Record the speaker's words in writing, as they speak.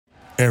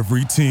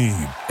Every team,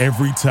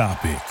 every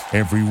topic,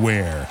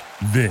 everywhere.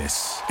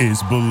 This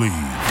is Believe.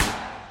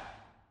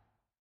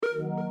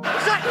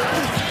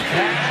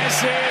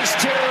 Pass is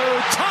to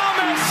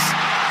Thomas.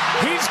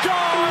 He's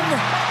gone.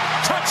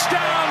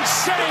 Touchdown,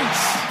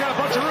 Saints. Got a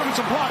bunch of room and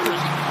some blockers.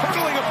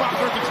 Hurdling a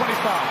blocker at the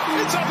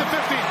 25. Inside the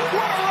 50.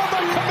 What a run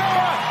by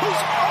Kamara,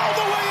 who's all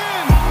the way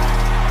in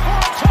for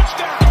a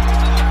touchdown.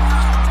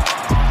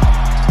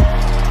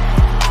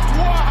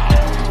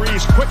 Wow.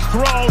 Breeze, quick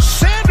throw.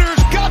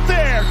 Sanders got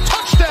there. Touchdown.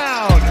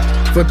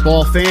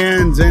 Football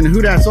fans and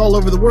Hootats all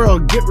over the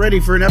world, get ready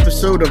for an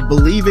episode of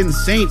Believe in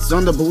Saints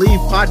on the Believe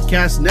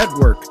Podcast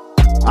Network.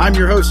 I'm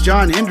your host,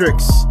 John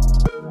Hendricks.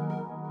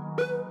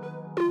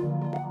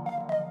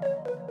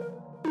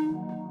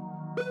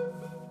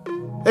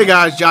 Hey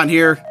guys, John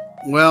here.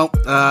 Well,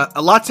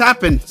 a lot's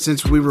happened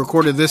since we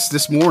recorded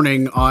this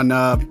morning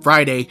on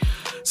Friday.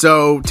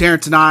 So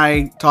Terrence and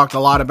I talked a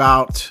lot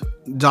about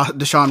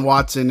Deshaun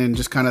Watson and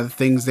just kind of the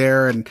things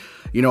there. And,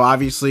 you know,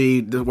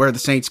 obviously where the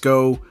Saints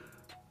go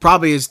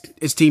probably is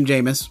Team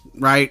Jameis,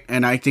 right?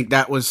 And I think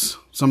that was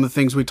some of the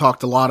things we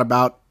talked a lot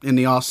about in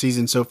the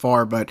offseason so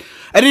far. But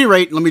at any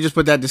rate, let me just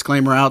put that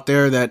disclaimer out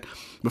there that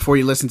before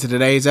you listen to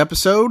today's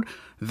episode,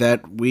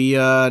 that we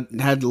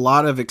had a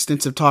lot of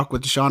extensive talk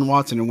with Deshaun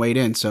Watson and weighed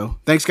in. So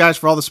thanks, guys,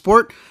 for all the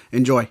support.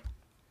 Enjoy.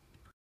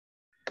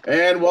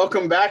 And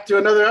welcome back to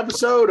another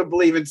episode of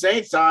Believe in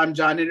Saints. I'm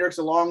John Hendricks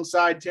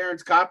alongside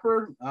Terrence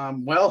Copper.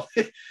 Well,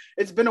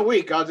 it's been a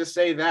week. I'll just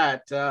say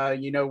that.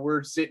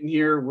 We're sitting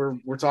here.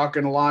 We're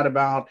talking a lot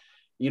about,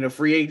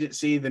 free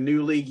agency, the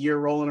new league year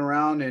rolling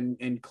around,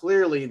 and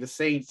clearly the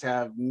Saints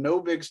have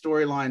no big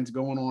storylines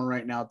going on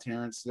right now,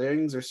 Terrence.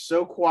 Things are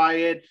so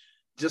quiet,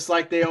 just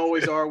like they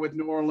always are with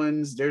New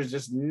Orleans. There's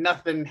just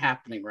nothing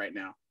happening right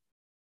now.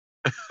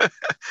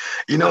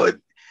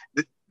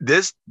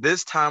 This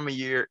time of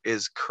year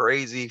is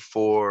crazy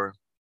for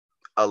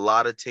a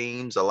lot of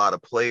teams, a lot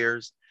of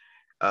players,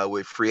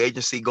 with free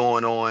agency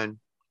going on,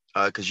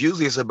 because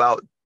usually it's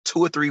about 2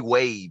 or 3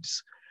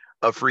 waves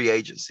of free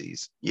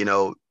agencies.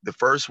 The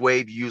first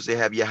wave, you usually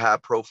have your high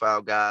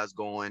profile guys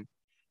going.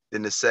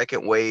 Then the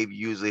second wave,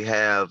 you usually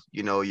have,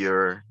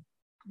 your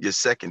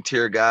second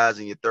tier guys,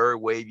 and your third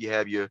wave, you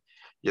have your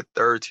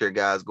third tier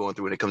guys going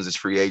through when it comes to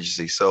free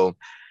agency. So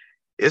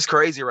it's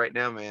crazy right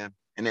now, man.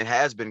 And it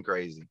has been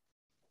crazy.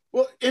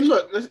 Well, and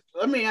look,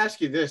 let me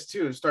ask you this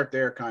too, and start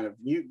there kind of.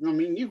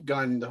 You've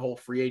done the whole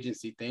free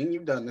agency thing.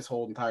 You've done this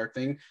whole entire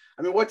thing.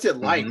 I mean, what's it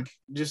like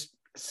just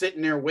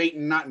sitting there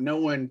waiting, not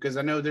knowing? Because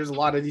I know there's a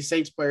lot of these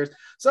Saints players.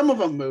 Some of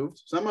them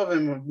moved. Some of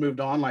them have moved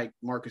on, like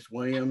Marcus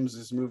Williams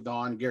has moved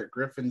on. Garrett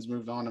Griffin's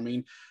moved on. I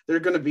mean, there are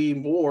going to be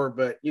more,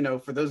 but,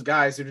 for those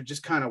guys that are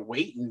just kind of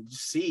waiting to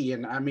see.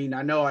 And, I mean,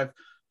 I know I've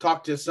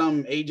talked to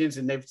some agents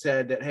and they've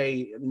said that,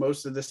 hey,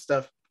 most of this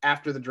stuff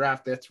after the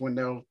draft, that's when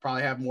they'll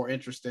probably have more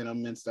interest in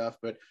them and stuff.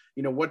 But,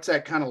 what's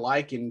that kind of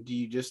like? And do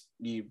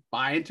you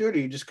buy into it? Or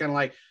you just kind of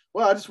like,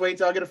 well, I'll just wait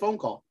until I get a phone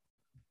call?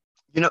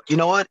 You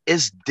know what?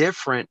 It's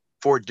different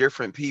for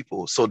different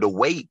people. So the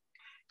wait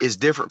is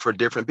different for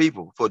different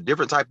people. For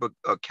different type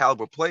of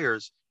caliber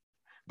players,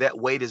 that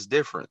wait is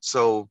different.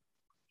 So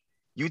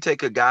you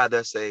take a guy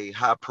that's a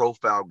high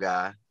profile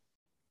guy,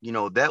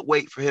 that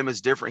wait for him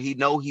is different. He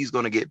know he's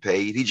going to get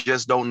paid. He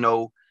just don't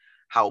know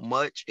how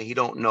much, and he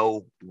don't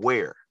know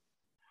where.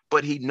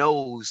 But he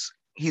knows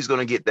he's going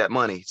to get that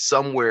money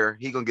somewhere.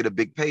 He's going to get a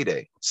big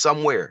payday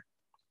somewhere.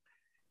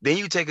 Then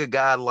you take a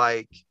guy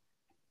like,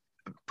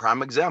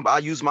 prime example, I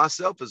use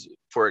myself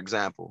for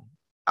example.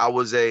 I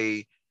was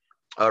a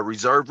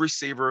reserve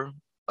receiver,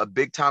 a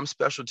big time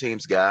special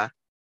teams guy.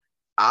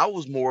 I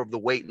was more of the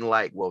waiting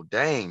like, well,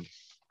 dang,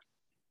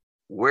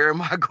 where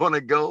am I going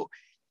to go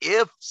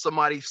if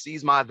somebody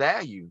sees my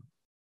value?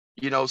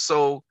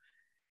 So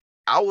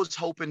I was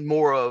hoping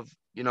more of,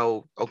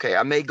 okay,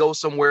 I may go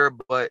somewhere,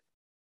 but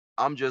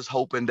I'm just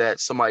hoping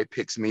that somebody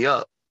picks me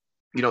up.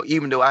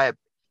 Even though I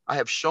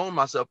have shown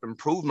myself,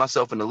 improved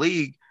myself in the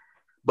league,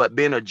 but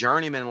being a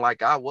journeyman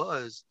like I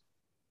was,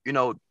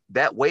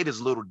 that weight is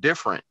a little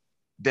different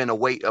than a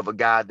weight of a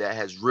guy that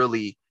has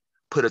really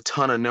put a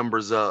ton of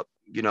numbers up,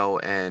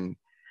 and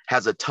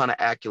has a ton of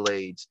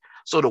accolades.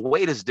 So the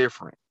weight is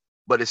different,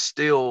 but it's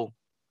a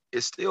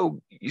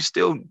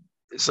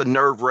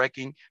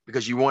nerve-wracking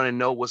because you want to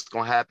know what's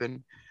going to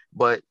happen,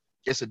 but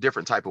it's a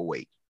different type of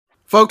weight.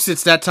 Folks,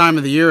 it's that time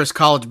of the year as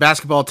college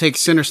basketball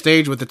takes center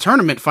stage with the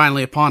tournament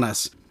finally upon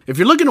us. If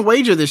you're looking to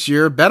wager this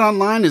year,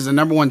 BetOnline is the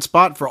 #1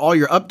 spot for all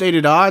your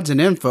updated odds and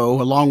info,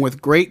 along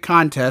with great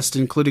contests,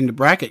 including the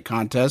bracket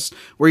contest,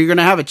 where you're going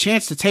to have a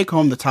chance to take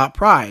home the top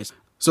prize.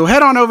 So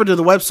head on over to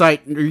the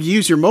website or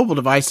use your mobile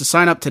device to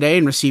sign up today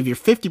and receive your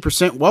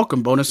 50%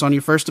 welcome bonus on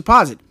your first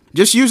deposit.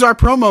 Just use our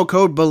promo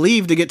code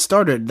BELIEVE to get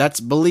started.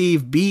 That's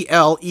BELIEVE,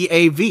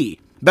 BLEAV.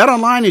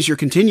 BetOnline is your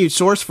continued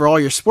source for all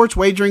your sports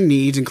wagering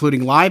needs,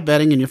 including live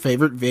betting and your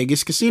favorite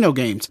Vegas casino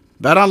games.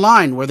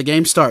 BetOnline, where the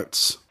game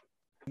starts.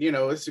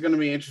 It's going to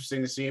be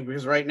interesting to see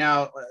because right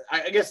now,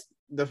 I guess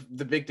the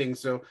big thing.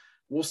 So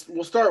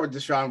we'll start with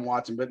Deshaun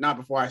Watson, but not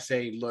before I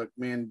say, look,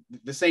 man,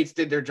 the Saints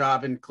did their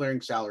job in clearing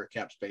salary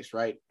cap space,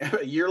 right?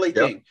 A yearly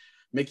thing.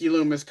 Mickey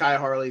Loomis, Kai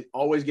Harley,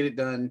 always get it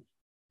done.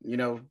 You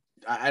know,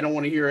 I don't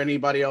want to hear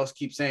anybody else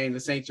keep saying the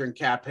Saints are in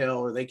cap hell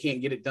or they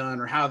can't get it done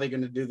or how are they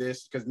going to do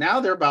this, because now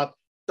they're about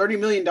 $30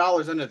 million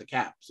under the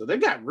cap. So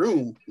they've got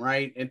room,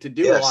 right? And to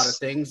do a lot of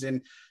things.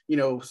 And, you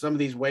know, some of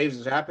these waves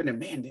has happened. And,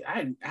 man,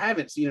 I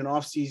haven't seen an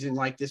offseason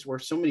like this where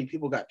so many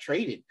people got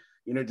traded.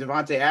 You know,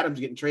 Devontae Adams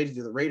getting traded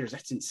to the Raiders.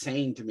 That's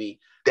insane to me.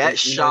 That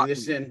shocked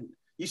me.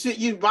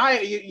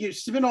 You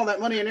spend all that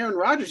money on Aaron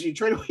Rodgers, you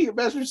trade away your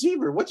best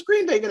receiver. What's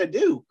Green Bay going to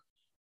do?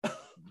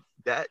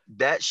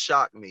 That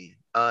shocked me.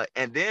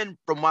 And then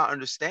from my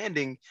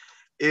understanding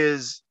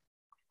is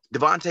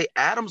Devontae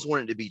Adams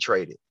wanted to be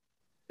traded.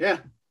 Yeah.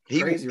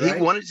 He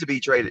wanted to be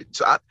traded.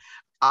 So I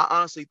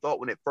honestly thought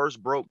when it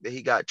first broke that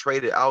he got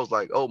traded, I was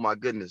like, oh my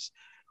goodness,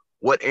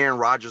 what Aaron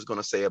Rodgers going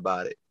to say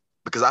about it?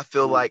 Because I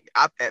feel like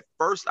at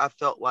first I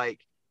felt like,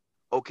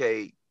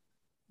 okay,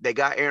 they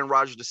got Aaron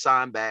Rodgers to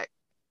sign back,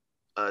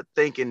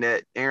 thinking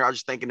that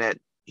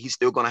he's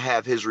still going to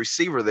have his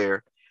receiver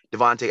there,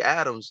 Devontae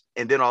Adams,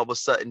 and then all of a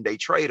sudden they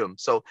trade him.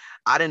 So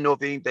I didn't know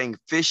if anything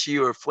fishy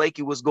or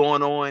flaky was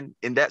going on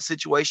in that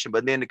situation,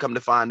 but then to come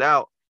to find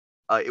out,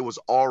 it was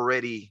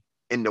already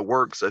in the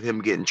works of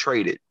him getting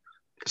traded.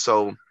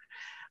 So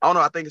I don't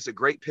know. I think it's a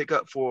great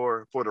pickup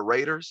for the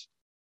Raiders.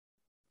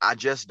 I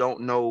just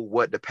don't know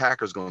what the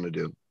Packers going to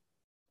do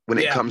when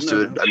it comes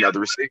to another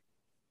receiver.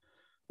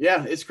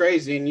 Yeah, it's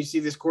crazy. And you see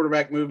this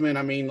quarterback movement.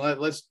 I mean,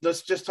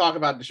 let's just talk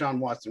about Deshaun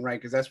Watson, right?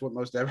 Because that's what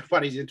most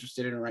everybody's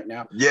interested in right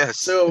now.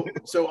 Yes. So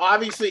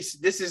obviously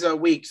this is a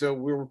week. So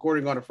we're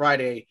recording on a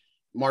Friday,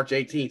 March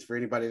 18th, for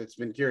anybody that's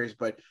been curious.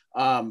 But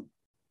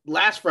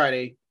last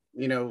Friday,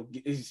 you know,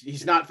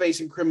 he's not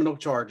facing criminal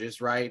charges,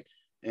 right?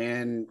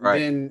 And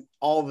then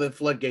all the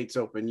floodgates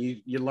open.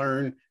 You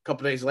learn a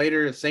couple days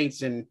later, the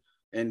Saints and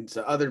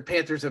other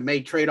Panthers have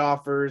made trade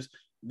offers.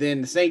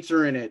 Then the Saints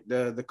are in it.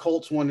 The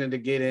Colts wanted to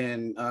get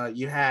in.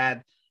 You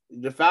had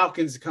the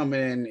Falcons come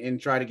in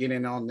and try to get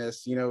in on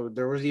this. You know,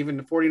 there was even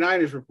the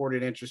 49ers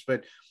reported interest.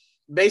 But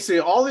basically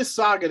all this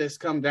saga that's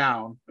come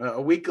down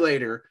a week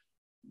later,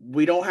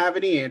 we don't have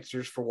any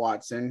answers for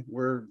Watson.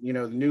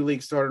 The new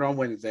league started on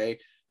Wednesday.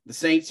 The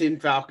Saints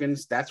and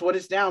Falcons, that's what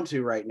it's down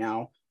to right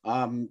now.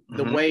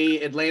 The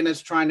way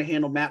Atlanta's trying to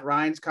handle Matt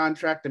Ryan's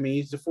contract, I mean,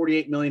 he's a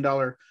 $48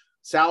 million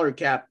salary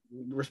cap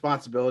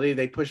responsibility.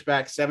 They pushed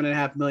back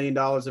 $7.5 million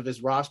of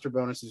his roster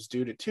bonuses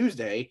due to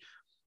Tuesday.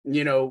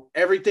 You know,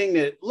 everything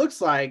that looks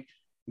like,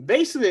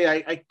 basically,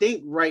 I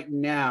think right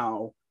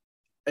now,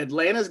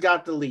 Atlanta's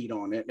got the lead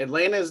on it.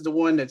 Atlanta is the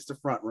one that's the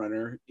front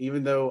runner,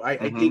 even though I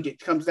think it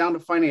comes down to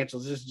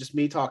financials. This is just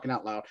me talking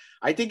out loud.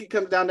 I think it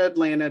comes down to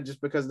Atlanta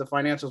just because the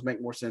financials make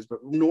more sense.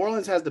 But New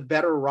Orleans has the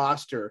better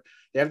roster.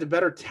 They have the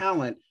better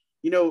talent.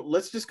 You know,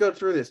 let's just go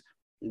through this.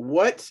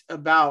 What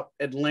about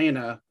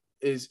Atlanta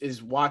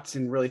is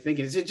Watson really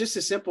thinking? Is it just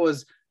as simple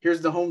as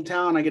here's the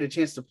hometown, I get a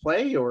chance to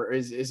play, or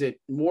is it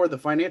more the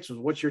financials?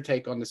 What's your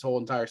take on this whole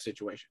entire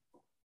situation?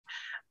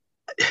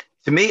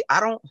 To me,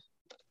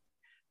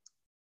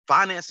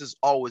 finance is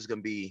always going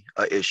to be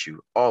an issue,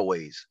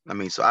 always. I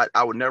mean, so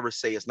I would never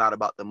say it's not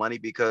about the money,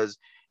 because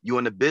you're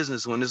in the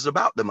business when it's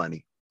about the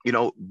money, you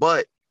know.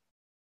 But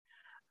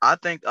I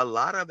think a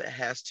lot of it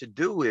has to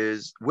do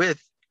is with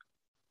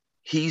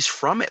he's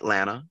from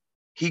Atlanta.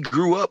 He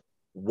grew up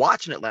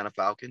watching Atlanta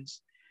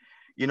Falcons.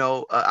 You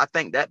know, I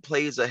think that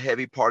plays a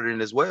heavy part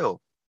in it as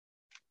well.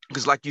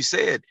 Because like you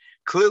said,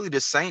 clearly the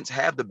Saints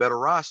have the better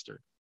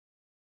roster.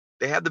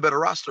 They have the better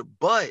roster,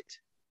 but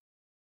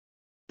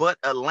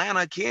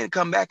Atlanta can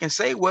come back and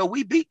say, well,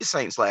 we beat the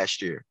Saints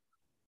last year.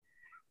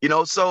 You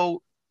know,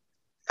 so,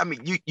 I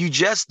mean, you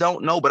just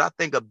don't know. But I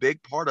think a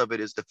big part of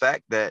it is the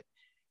fact that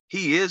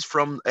he is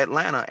from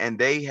Atlanta and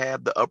they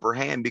have the upper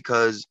hand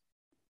because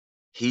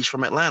he's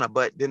from Atlanta.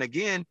 But then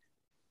again,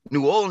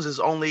 New Orleans is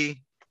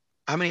only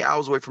how many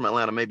hours away from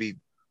Atlanta? Maybe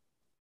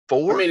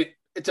 4? I mean,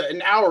 it's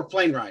an hour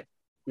plane ride.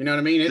 You know what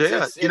I mean?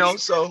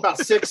 It's so about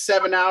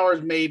 6-7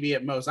 hours, maybe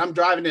at most. I'm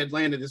driving to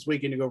Atlanta this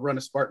weekend to go run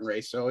a Spartan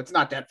race, so it's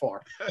not that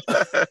far.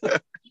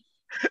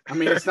 I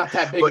mean, it's not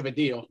that big of a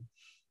deal.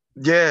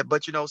 Yeah,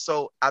 but you know,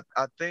 so I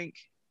think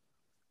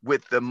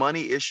with the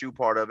money issue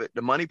part of it,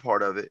 the money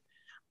part of it,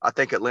 I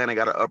think Atlanta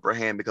got an upper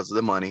hand because of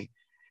the money,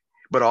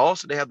 but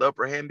also they have the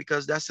upper hand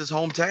because that's his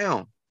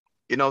hometown.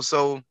 You know,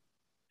 so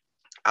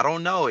I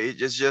don't know.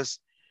 It's just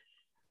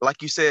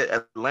like you said,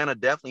 Atlanta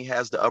definitely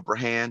has the upper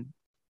hand.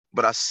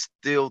 But I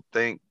still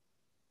think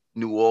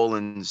New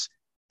Orleans,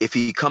 if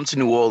he comes to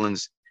New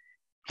Orleans,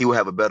 he will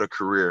have a better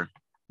career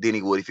than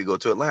he would if he go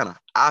to Atlanta.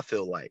 I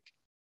feel like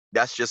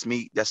that's just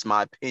me. That's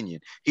my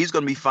opinion. He's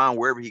going to be fine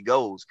wherever he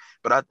goes.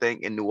 But I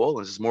think in New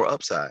Orleans, it's more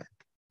upside.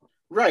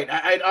 Right.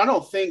 I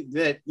don't think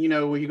that, you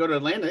know, when you go to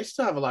Atlanta, they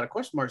still have a lot of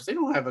question marks. They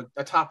don't have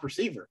a top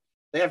receiver.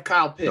 They have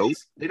Kyle Pitts. Nope.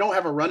 They don't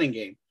have a running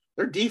game.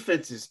 Their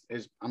defense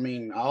is I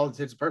mean, all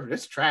it's perfect.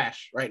 It's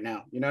trash right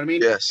now. You know what I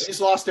mean? Yes. They just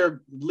lost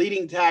their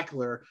leading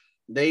tackler.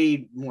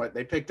 They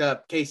picked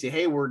up Casey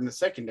Hayward in the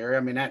secondary. I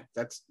mean,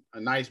 that's a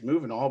nice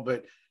move and all,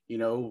 but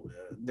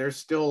there's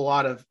still a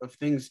lot of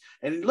things.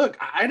 And look,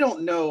 I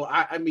don't know.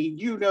 I mean,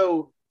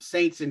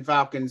 Saints and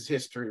Falcons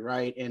history,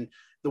 right? And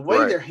the way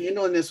they're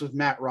handling this with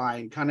Matt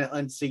Ryan kind of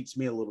unseats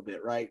me a little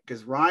bit, right?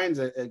 Because Ryan's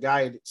a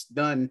guy that's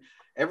done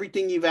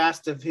everything you've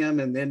asked of him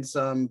and then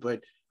some.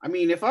 But I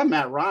mean, if I'm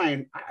Matt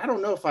Ryan, I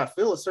don't know if I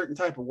feel a certain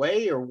type of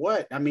way or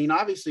what. I mean,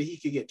 obviously he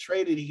could get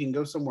traded. He can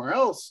go somewhere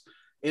else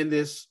in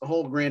this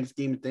whole grand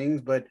scheme of things.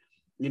 But,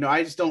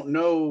 I just don't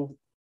know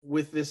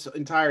with this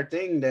entire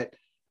thing that,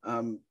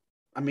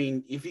 I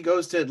mean, if he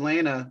goes to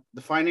Atlanta,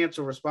 the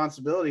financial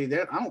responsibility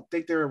there, I don't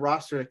think they're a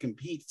roster that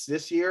competes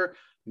this year.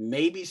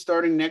 Maybe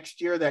starting next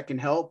year that can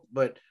help,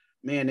 but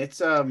man, it's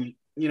again,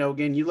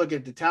 you look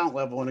at the talent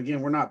level, and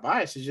again, we're not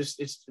biased.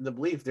 It's the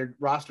belief their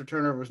roster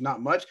turnover was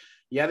not much.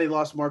 Yeah, they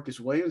lost Marcus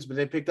Williams, but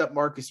they picked up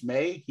Marcus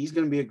May. He's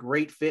going to be a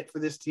great fit for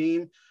this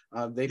team.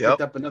 They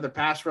picked up another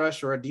pass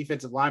rush or a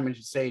defensive lineman, I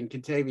should say, in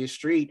Kentavious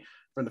Street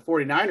from the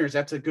 49ers.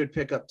 That's a good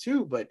pickup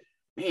too, but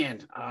man,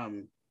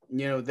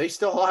 they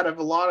still have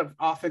a lot of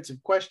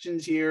offensive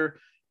questions here.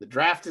 The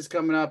draft is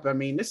coming up. I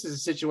mean, this is a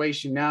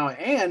situation now,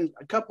 and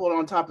a couple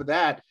on top of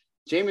that,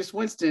 Jameis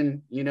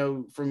Winston,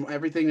 from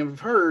everything I've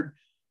heard,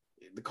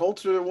 the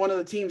Colts are one of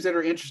the teams that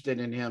are interested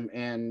in him.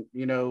 And,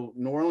 New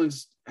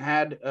Orleans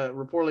had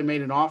reportedly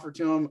made an offer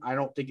to him. I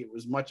don't think it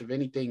was much of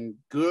anything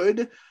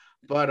good,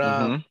 but,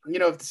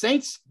 if the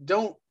Saints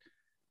don't,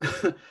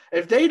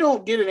 if they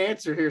don't get an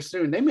answer here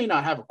soon, they may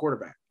not have a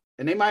quarterback,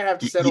 and they might have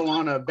to settle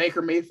on a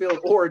Baker Mayfield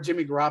or a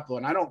Jimmy Garoppolo.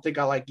 And I don't think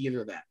I like either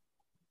of that.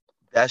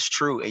 That's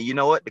true. And you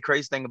know what? The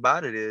crazy thing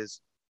about it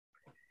is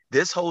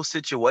this whole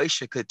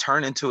situation could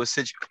turn into a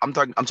situation. I'm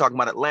talking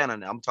about Atlanta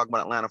now. I'm talking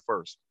about Atlanta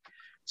first.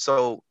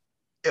 So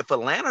if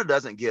Atlanta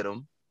doesn't get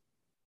him,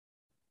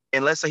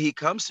 and let's say he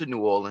comes to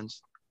New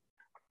Orleans,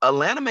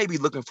 Atlanta may be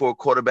looking for a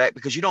quarterback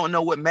because you don't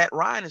know what Matt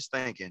Ryan is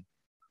thinking.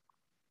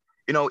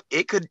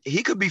 He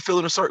could be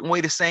feeling a certain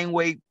way, the same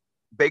way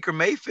Baker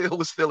Mayfield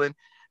was feeling,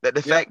 that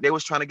the fact they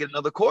was trying to get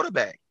another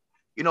quarterback.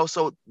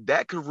 So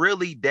that could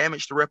really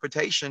damage the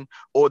reputation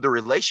or the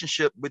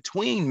relationship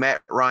between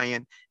Matt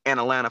Ryan and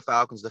Atlanta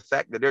Falcons, the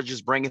fact that they're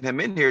just bringing him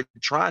in here,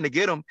 trying to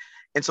get him.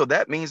 And so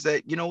that means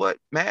that,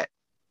 Matt,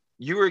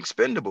 you're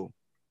expendable,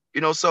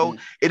 so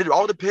it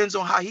all depends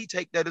on how he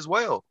take that as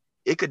well.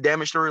 It could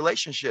damage the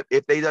relationship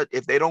if they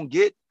don't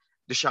get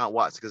Deshaun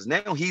Watson, because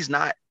now he's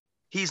not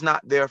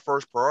their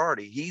first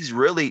priority.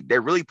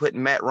 They're really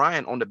putting Matt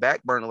Ryan on the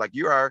back burner. Like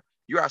you're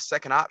our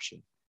second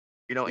option,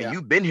 and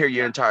you've been here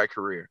your entire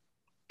career.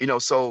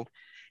 So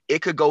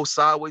it could go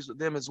sideways with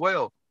them as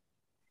well.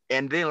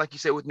 And then, like you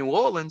said, with New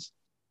Orleans,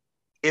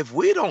 if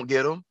we don't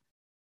get them,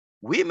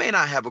 we may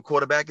not have a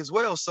quarterback as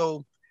well.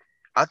 So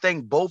I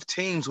think both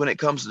teams, when it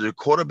comes to the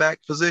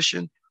quarterback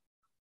position,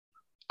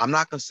 I'm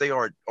not going to say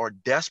are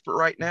desperate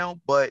right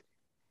now, but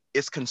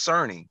it's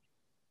concerning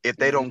if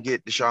they don't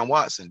get Deshaun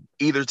Watson,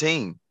 either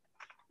team.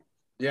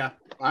 Yeah,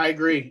 I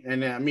agree.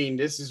 And I mean,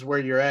 this is where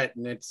you're at,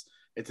 and it's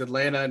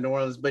Atlanta and New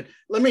Orleans. But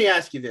let me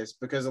ask you this,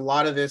 because a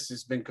lot of this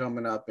has been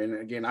coming up. And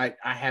again, I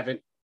haven't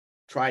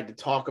tried to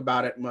talk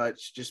about it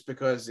much just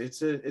because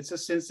it's a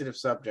sensitive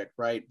subject,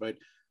 right? But,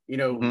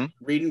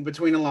 reading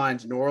between the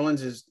lines, New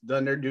Orleans has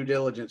done their due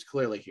diligence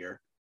clearly here.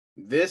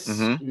 This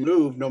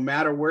move, no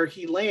matter where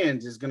he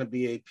lands, is going to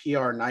be a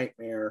PR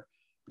nightmare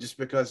just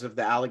because of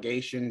the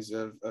allegations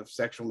of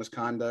sexual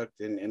misconduct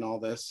and all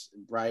this,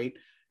 right?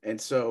 And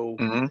so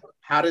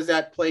how does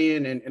that play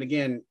in? And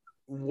again,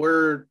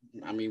 where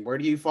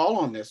do you fall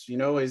on this?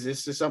 Is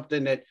this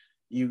something that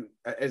you,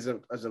 as a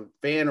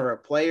fan or a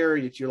player,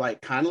 that you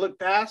like kind of look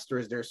past, or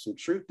is there some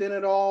truth in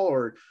it all,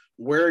 or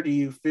where do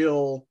you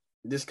feel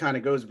this kind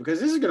of goes? Because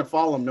this is going to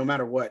follow him no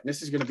matter what. And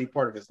this is going to be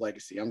part of his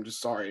legacy. I'm just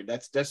sorry.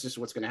 That's just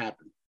what's going to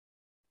happen.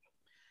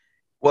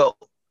 Well,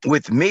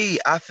 with me,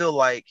 I feel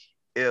like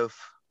if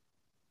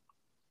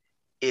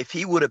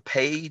he would have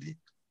paid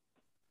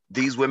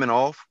these women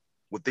off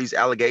with these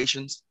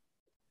allegations,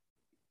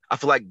 I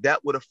feel like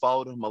that would have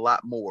followed him a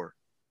lot more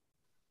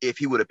if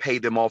he would have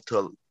paid them off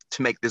to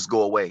make this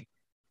go away.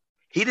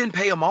 He didn't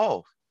pay them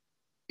off.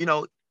 He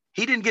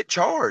didn't get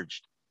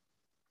charged.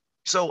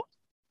 So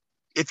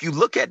if you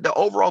look at the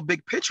overall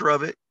big picture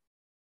of it,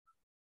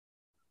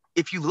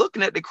 if you're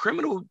looking at the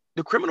criminal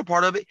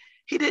part of it,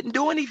 he didn't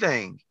do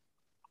anything.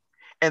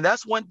 And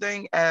that's one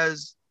thing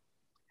as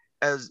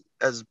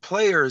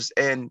players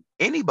and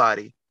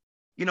anybody,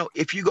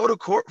 if you go to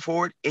court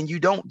for it and you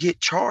don't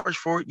get charged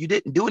for it, you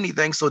didn't do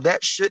anything. So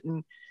that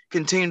shouldn't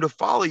continue to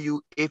follow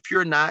you if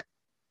you're not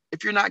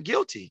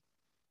guilty.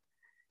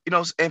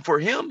 And for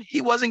him,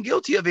 he wasn't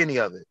guilty of any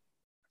of it.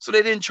 So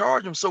they didn't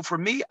charge him. So for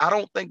me, I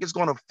don't think it's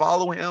going to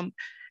follow him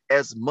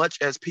as much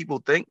as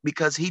people think,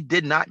 because he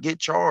did not get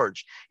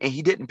charged and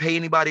he didn't pay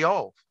anybody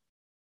off.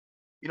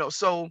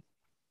 So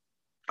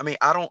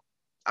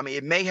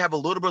it may have a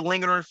little bit of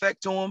lingering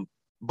effect to him,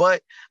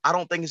 but I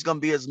don't think it's going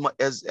to be as much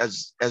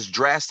as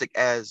drastic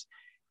as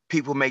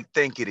people may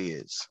think it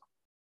is.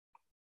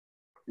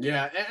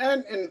 Yeah,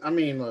 and I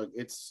mean, look,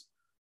 it's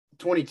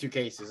 22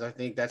 cases. I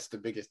think that's the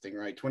biggest thing,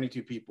 right?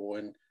 22 people,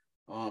 and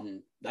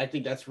I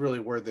think that's really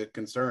where the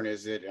concern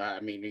is. That I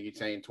mean, are you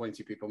saying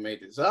 22 people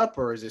made this up,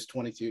 or is this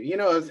 22? You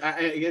know,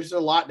 there's a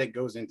lot that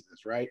goes into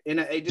this, right? And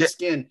it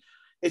just again,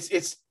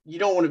 it's you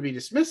don't want to be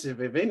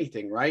dismissive of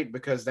anything, right?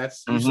 Because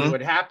that's usually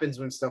what happens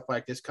when stuff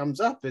like this comes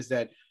up, is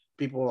that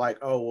people are like,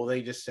 oh, well,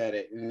 they just said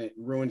it, and it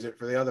ruins it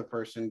for the other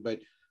person. But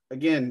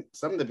again,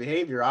 some of the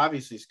behavior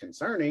obviously is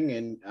concerning.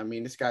 And I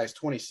mean, this guy's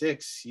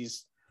 26.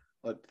 He's,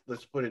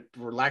 let's put it,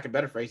 for lack of a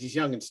better phrase, he's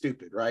young and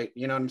stupid, right?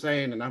 You know what I'm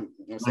saying? And I'm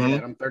going to say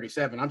that I'm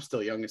 37. I'm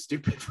still young and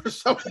stupid for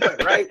someone,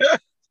 right?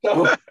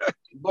 So,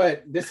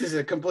 but this is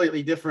a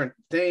completely different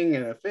thing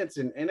and offense.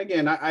 And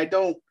again, I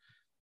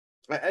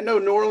know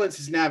New Orleans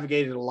has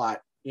navigated a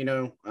lot. You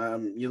know,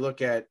 you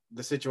look at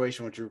the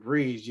situation with Drew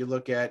Brees, you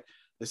look at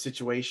the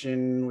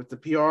situation with the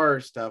PR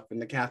stuff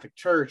and the Catholic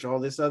Church, all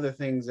these other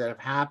things that have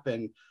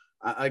happened.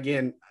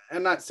 Again,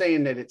 I'm not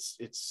saying that it's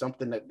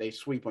something that they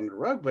sweep under the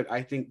rug, but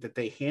I think that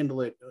they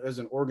handle it as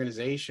an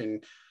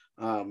organization.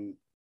 And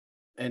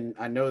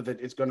I know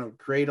that it's going to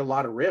create a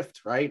lot of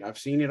rift, right? I've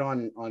seen it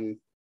on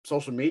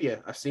social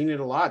media. I've seen it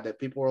a lot, that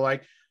people are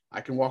like,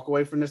 I can walk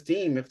away from this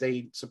team if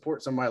they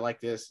support somebody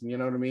like this. You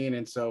know what I mean?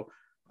 And so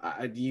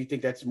do you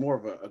think that's more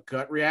of a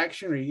gut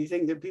reaction, or do you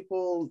think that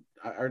people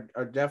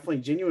are definitely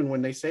genuine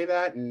when they say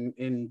that?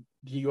 And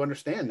do you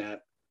understand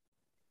that?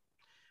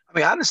 I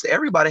mean, honestly,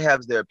 everybody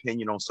has their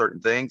opinion on certain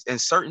things, and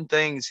certain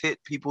things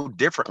hit people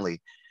differently.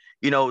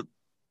 You know,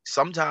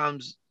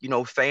 sometimes, you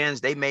know,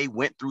 fans, they may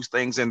went through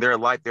things in their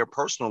life, their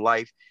personal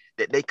life,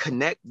 that they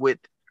connect with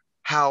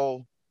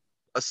how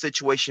a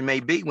situation may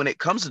be when it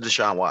comes to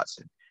Deshaun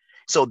Watson.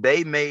 So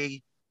they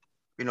may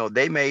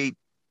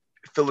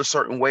feel a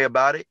certain way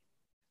about it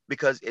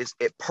because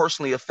it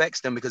personally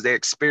affects them, because they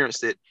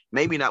experienced it,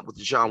 maybe not with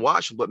Deshaun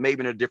Watson, but maybe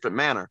in a different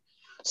manner.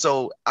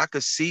 So I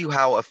could see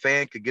how a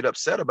fan could get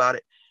upset about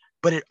it.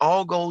 But it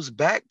all goes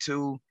back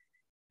to,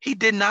 he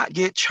did not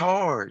get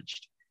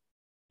charged.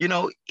 You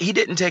know, he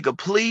didn't take a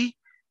plea.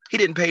 He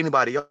didn't pay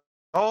anybody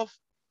off.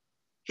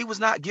 He was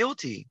not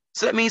guilty.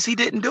 So that means he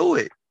didn't do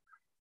it.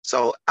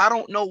 So I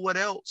don't know what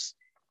else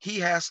he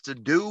has to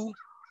do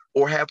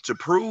or have to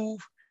prove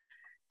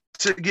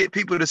to get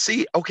people to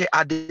see, okay,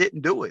 I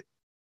didn't do it.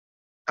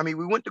 I mean,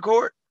 we went to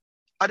court.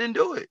 I didn't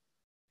do it.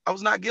 I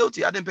was not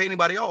guilty. I didn't pay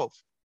anybody off.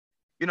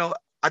 You know,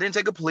 I didn't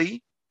take a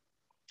plea.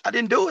 I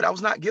didn't do it. I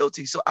was not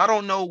guilty. So I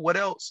don't know what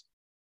else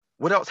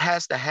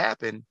has to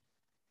happen,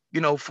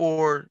 you know,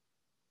 for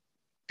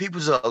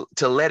people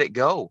to let it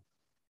go.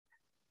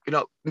 You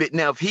know,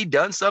 now if he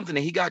done something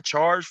and he got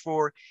charged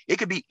for, it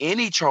could be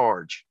any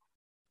charge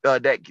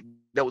that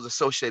was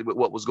associated with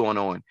what was going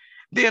on.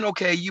 Then,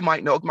 okay, you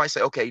might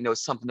say, okay, you know,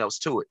 it's something else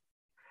to it.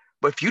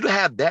 But if you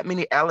have that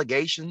many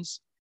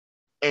allegations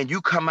and you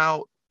come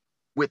out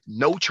with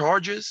no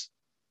charges,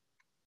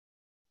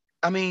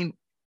 I mean,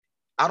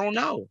 I don't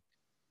know.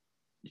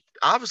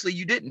 Obviously,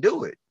 you didn't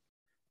do it.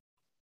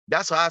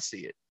 That's how I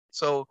see it.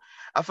 So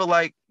I feel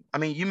like, I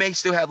mean, you may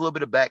still have a little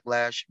bit of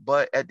backlash,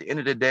 but at the end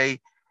of the day,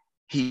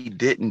 he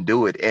didn't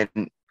do it.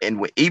 And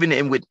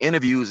even with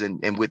interviews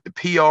and with the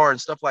PR and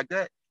stuff like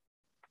that,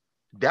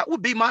 that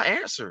would be my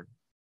answer.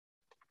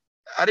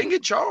 I didn't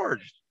get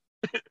charged.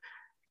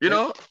 You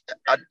know,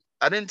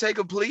 I didn't take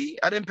a plea.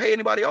 I didn't pay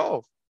anybody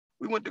off.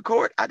 We went to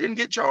court. I didn't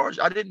get charged.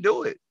 I didn't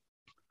do it.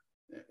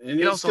 And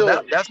you know,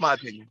 so that's my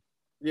opinion.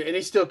 Yeah, and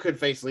he still could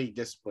face league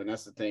discipline.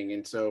 That's the thing.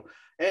 And so,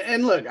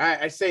 and look,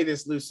 I say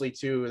this loosely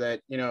too, that,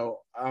 you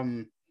know,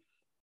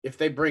 if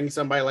they bring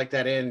somebody like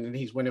that in and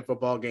he's winning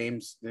football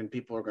games, then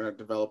people are going to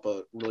develop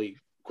a really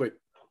quick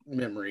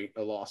memory,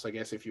 a loss, I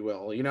guess, if you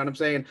will. You know what I'm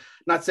saying?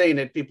 Not saying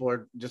that people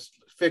are just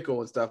fickle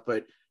and stuff,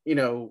 but, you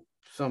know,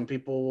 some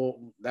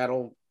people,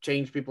 that'll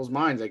change people's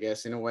minds, I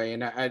guess, in a way.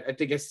 And I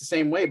think it's the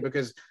same way,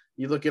 because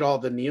you look at all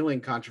the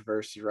kneeling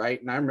controversy, right?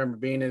 And I remember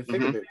being in the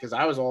thick of it, because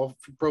I was all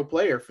pro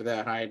player for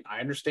that. I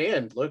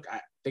understand. Look, I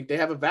think they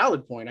have a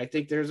valid point. I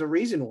think there's a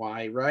reason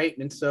why, right?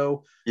 And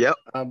so,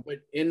 but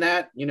in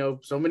that, you know,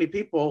 so many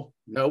people,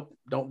 nope,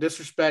 don't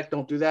disrespect,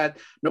 don't do that.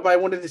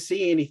 Nobody wanted to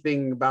see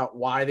anything about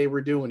why they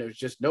were doing it. It was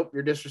just, nope,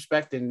 you're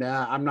disrespecting.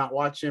 I'm not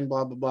watching,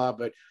 blah, blah, blah.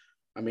 But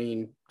I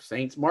mean,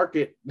 Saints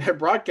market, their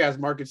broadcast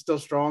market's still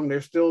strong.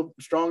 They're still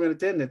strong in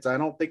attendance. I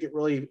don't think it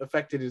really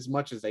affected as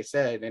much as they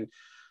said. And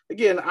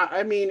again,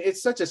 I mean,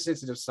 it's such a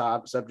sensitive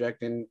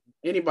subject, and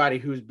anybody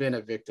who's been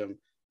a victim,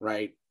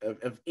 right,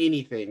 of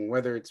anything,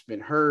 whether it's been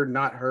heard,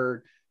 not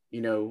heard,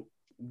 you know,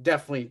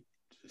 definitely,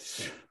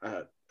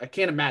 I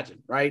can't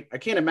imagine, right? I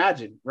can't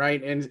imagine,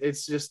 right? And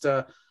it's just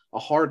a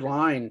hard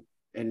line,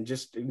 and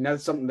just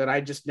that's something that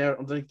I just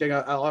never think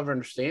I'll ever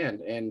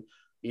understand. And,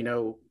 you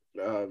know,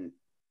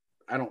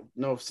 I don't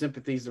know if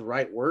sympathy is the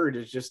right word.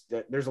 It's just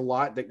that there's a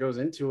lot that goes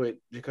into it,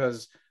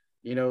 because,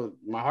 you know,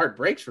 my heart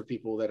breaks for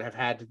people that have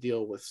had to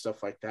deal with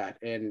stuff like that.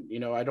 And, you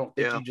know, I don't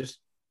think you just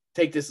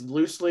take this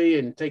loosely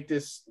and take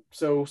this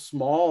so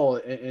small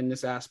in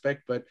this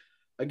aspect. But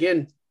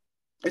again,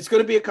 it's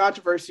going to be a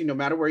controversy no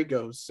matter where he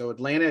goes. So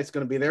Atlanta, it's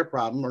going to be their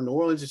problem, or New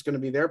Orleans is going to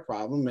be their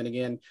problem. And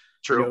again,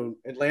 you know,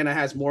 Atlanta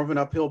has more of an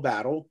uphill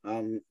battle.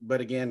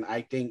 But again,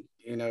 I think,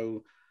 you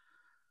know,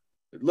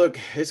 Look,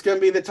 it's going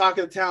to be the talk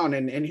of the town.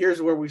 And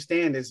here's where we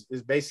stand is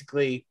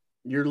basically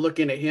you're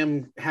looking at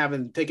him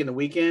having taken the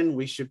weekend.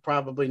 We should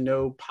probably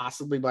know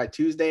possibly by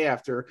Tuesday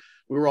after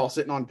we were all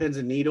sitting on pins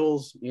and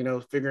needles,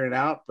 figuring it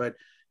out. But,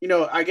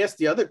 I guess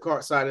the other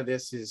side of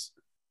this is,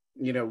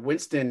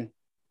 Winston,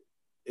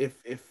 if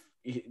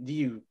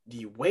do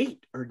you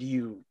wait or do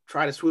you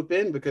try to swoop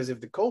in? Because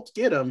if the Colts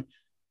get him,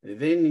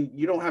 then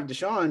you don't have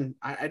Deshaun.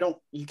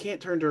 You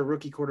can't turn to a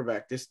rookie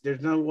quarterback.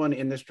 There's no one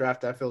in this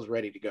draft that feels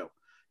ready to go.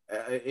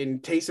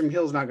 And Taysom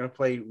Hill's not going to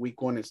play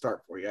week 1 and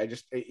start for you.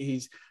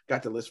 He's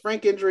got the Liz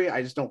Frank injury.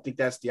 I just don't think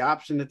that's the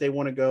option that they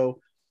want to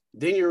go.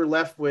 Then you're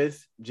left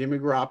with Jimmy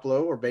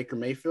Garoppolo or Baker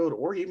Mayfield,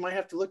 or he might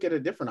have to look at a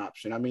different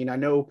option. I mean, I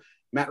know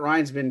Matt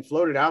Ryan's been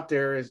floated out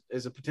there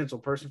as a potential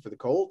person for the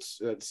Colts.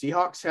 The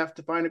Seahawks have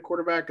to find a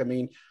quarterback. I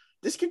mean,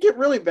 this could get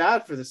really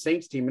bad for the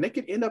Saints team, and they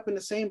could end up in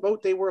the same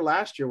boat they were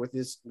last year with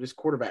this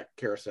quarterback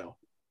carousel.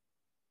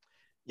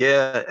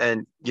 Yeah,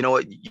 and you know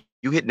what?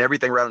 You hitting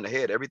everything right on the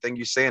head. Everything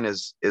you're saying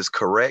is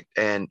correct,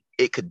 and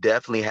it could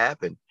definitely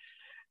happen.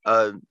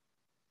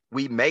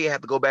 We may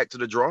have to go back to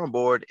the drawing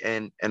board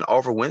and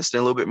offer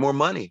Winston a little bit more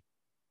money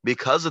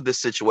because of this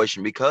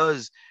situation,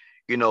 because,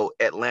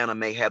 Atlanta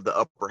may have the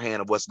upper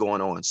hand of what's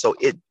going on. So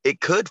it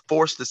could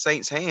force the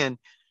Saints' hand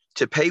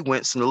to pay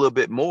Winston a little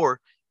bit more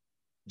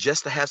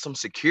just to have some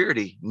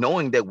security,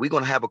 knowing that we're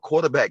going to have a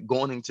quarterback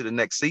going into the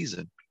next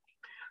season.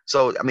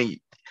 So, I mean,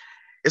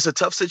 it's a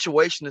tough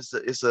situation.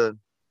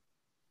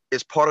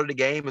 It's part of the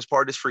game. It's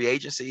part of this free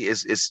agency.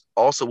 It's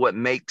also what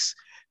makes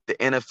the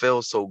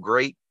NFL so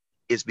great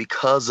is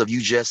because of you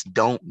just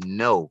don't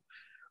know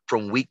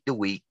from week to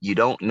week. You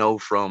don't know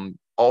from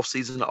off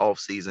season to off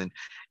season.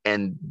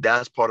 And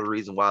that's part of the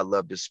reason why I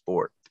love this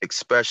sport,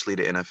 especially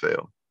the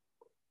NFL.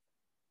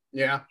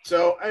 Yeah.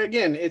 So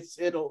again,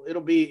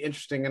 it'll be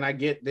interesting. And I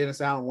get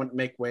Dennis Allen wouldn't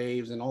make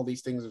waves and all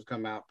these things have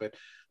come out, but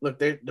look,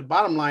 the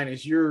bottom line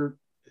is you're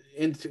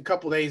into a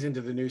couple days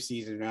into the new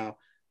season now.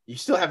 You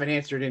still haven't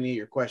answered any of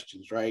your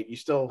questions, right? You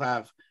still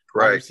have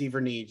wide receiver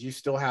needs. You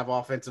still have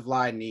offensive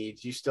line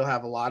needs. You still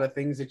have a lot of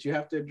things that you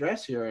have to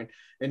address here.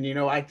 And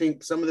I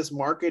think some of this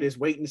market is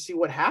waiting to see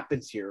what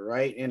happens here,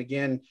 right? And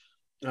again,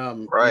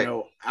 Allen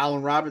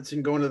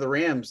Robinson going to the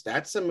Rams,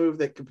 that's a move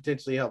that could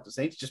potentially help the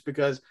Saints just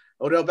because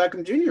Odell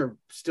Beckham Jr.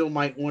 still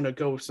might want to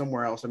go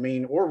somewhere else. I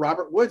mean, or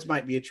Robert Woods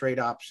might be a trade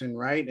option,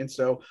 right? And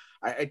so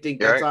I think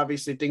that's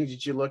obviously things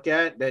that you look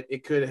at that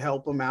it could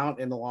help them out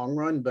in the long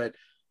run. But,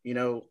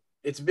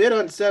 it's a bit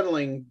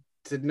unsettling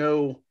to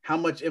know how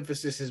much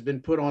emphasis has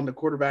been put on the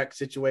quarterback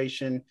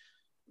situation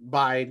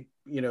by,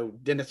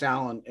 Dennis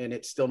Allen, and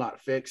it's still not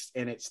fixed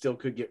and it still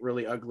could get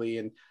really ugly.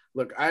 And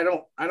look, I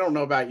don't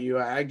know about you.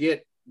 I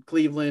get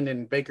Cleveland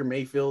and Baker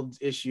Mayfield's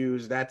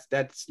issues.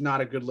 That's not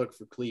a good look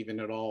for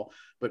Cleveland at all.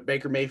 But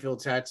Baker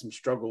Mayfield's had some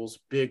struggles,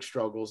 big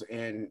struggles,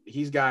 and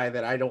he's a guy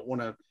that I don't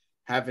want to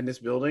have in this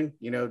building.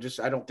 I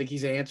don't think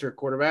he's an answer at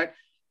quarterback.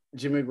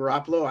 Jimmy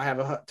Garoppolo, I have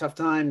a tough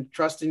time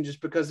trusting just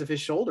because of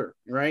his shoulder,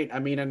 right? I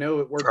mean, I know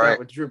it worked out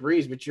with Drew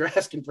Brees, but you're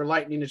asking for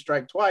lightning to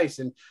strike twice,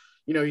 and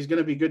he's going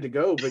to be good to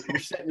go, but you're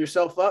setting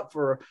yourself up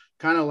for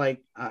kind of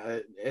like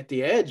at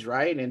the edge,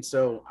 right? And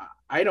so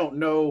I don't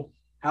know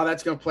how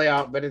that's going to play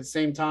out, but at the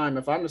same time,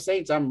 if I'm the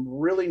Saints, I'm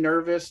really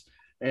nervous,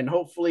 and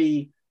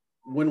hopefully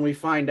when we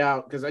find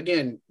out, because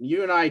again,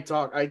 you and I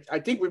talk, I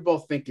think we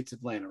both think it's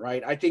Atlanta,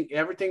 right? I think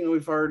everything that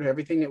we've heard,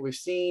 everything that we've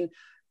seen,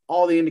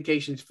 all the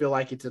indications feel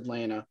like it's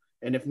Atlanta.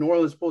 And if New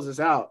Orleans pulls this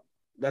out,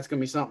 that's going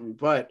to be something.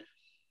 But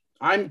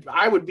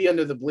I would be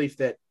under the belief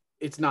that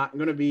it's not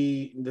going to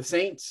be the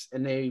Saints,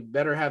 and they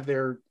better have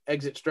their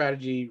exit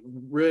strategy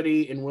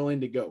ready and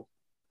willing to go.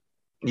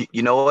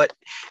 You know what?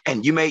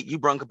 And you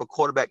brought up a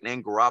quarterback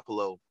named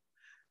Garoppolo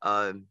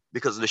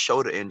because of the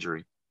shoulder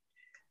injury.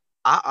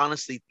 I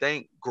honestly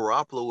think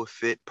Garoppolo would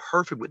fit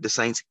perfect with the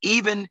Saints,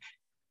 even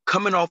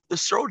coming off the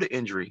shoulder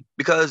injury,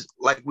 because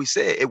like we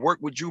said, it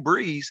worked with Drew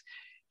Brees.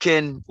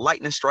 Can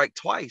lightning strike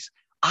twice?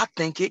 I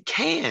think it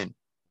can.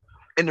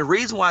 And the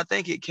reason why I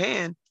think it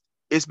can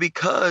is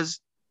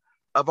because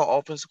of our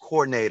offensive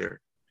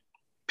coordinator,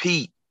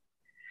 Pete.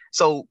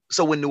 So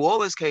when New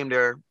Orleans came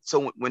there,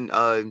 when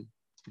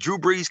Drew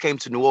Brees came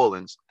to New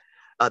Orleans,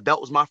 that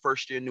was my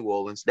first year in New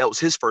Orleans. That was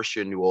his first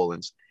year in New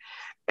Orleans.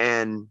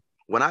 And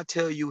when I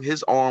tell you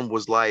his arm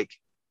was like,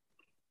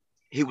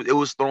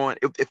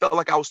 it felt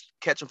like I was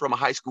catching from a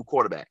high school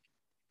quarterback.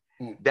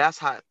 That's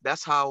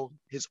how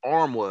his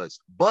arm was.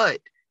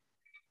 But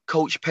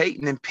Coach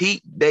Payton and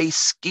Pete, they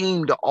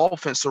schemed the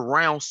offense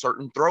around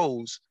certain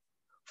throws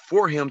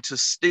for him to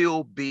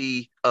still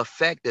be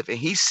effective. And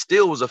he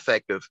still was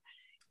effective,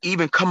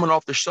 even coming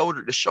off the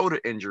shoulder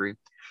injury.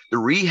 The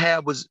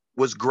rehab was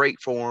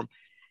great for him.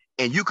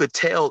 And you could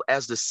tell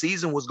as the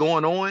season was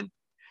going on,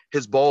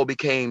 his ball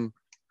became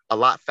a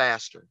lot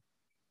faster.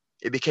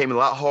 It became a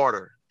lot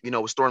harder. It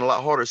was throwing a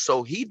lot harder.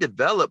 So he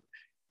developed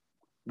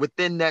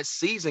within that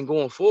season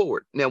going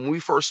forward. Now, when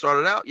we first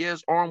started out,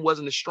 his arm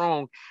wasn't as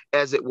strong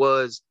as it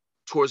was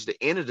towards the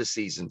end of the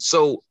season.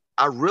 So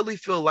I really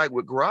feel like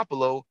with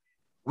Garoppolo,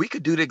 we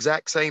could do the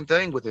exact same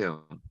thing with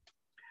him.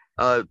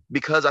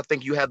 because I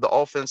think you have the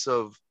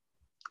offensive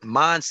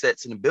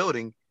mindsets in the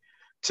building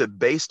to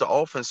base the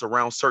offense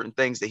around certain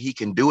things that he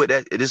can do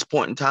at this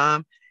point in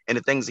time and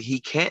the things that he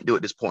can't do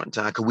at this point in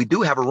time. Because we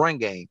do have a run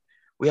game.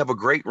 We have a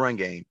great run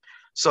game.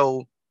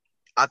 So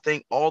I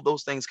think all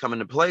those things come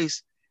into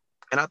place.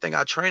 And I think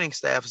our training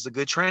staff is a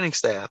good training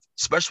staff,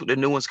 especially with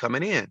the new ones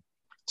coming in.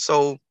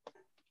 So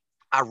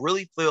I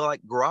really feel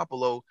like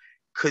Garoppolo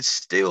could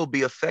still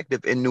be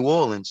effective in New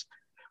Orleans.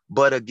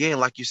 But again,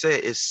 like you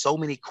said, it's so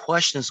many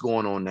questions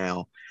going on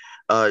now.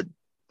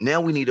 Now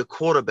we need a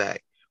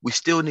quarterback. We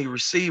still need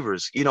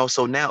receivers,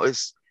 so now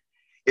it's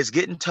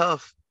getting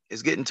tough.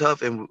 It's getting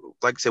tough. And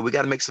like I said, we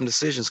got to make some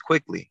decisions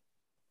quickly.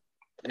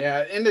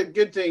 Yeah. And the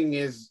good thing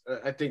is,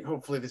 I think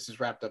hopefully this is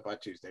wrapped up by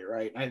Tuesday,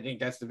 right? I think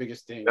that's the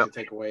biggest thing to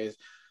take away is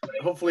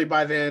hopefully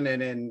by then,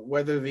 and then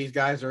whether these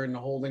guys are in the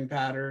holding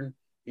pattern,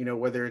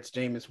 whether it's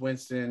Jameis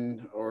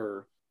Winston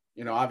or,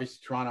 obviously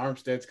Teron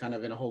Armstead's kind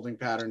of in a holding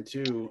pattern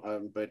too.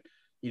 But,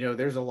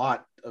 there's a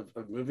lot of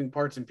moving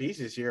parts and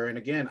pieces here. And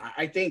again,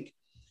 I think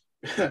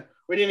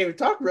we didn't even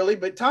talk really,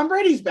 but Tom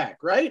Brady's back,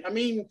 right? I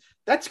mean,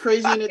 that's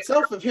crazy in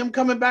itself of him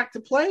coming back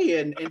to play.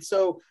 And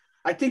so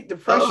I think the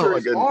pressure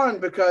is on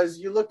because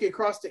you look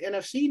across the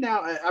NFC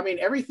now. I mean,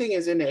 everything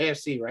is in the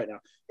AFC right now.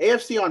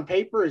 AFC on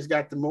paper has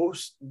got the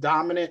most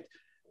dominant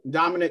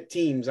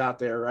teams out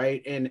there,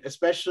 right? And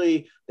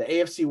especially the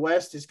AFC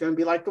West is going to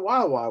be like the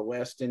Wild Wild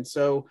West. And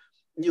so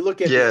you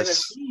look at the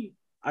NFC,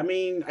 I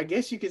mean, I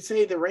guess you could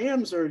say the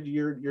Rams are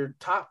your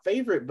top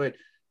favorite, but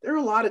there are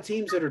a lot of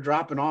teams that are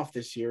dropping off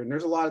this year, and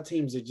there's a lot of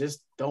teams that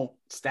just don't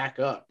stack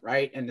up,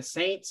 right? And the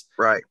Saints,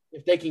 right,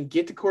 if they can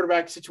get the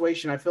quarterback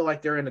situation, I feel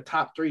like they're in the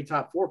top 3,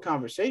 top 4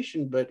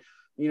 conversation. But,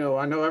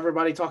 I know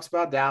everybody talks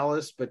about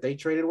Dallas, but they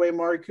traded away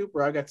Amari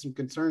Cooper. I got some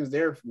concerns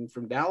there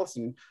from Dallas,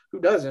 and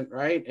who doesn't,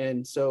 right?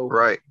 And so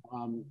right.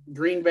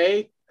 Green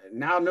Bay,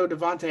 now no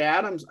Devontae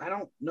Adams. I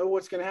don't know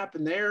what's going to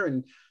happen there.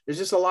 And there's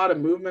just a lot of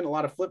movement, a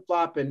lot of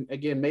flip-flop. And,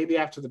 again, maybe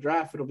after the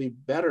draft it'll be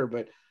better,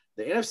 but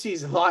the NFC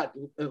is a lot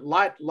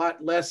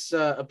less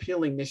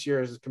appealing this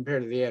year as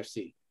compared to the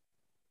AFC.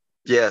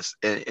 Yes,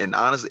 and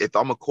honestly, if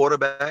I'm a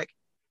quarterback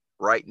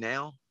right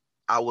now,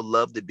 I would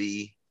love to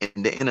be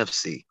in the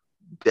NFC.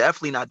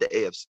 Definitely not the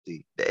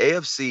AFC. The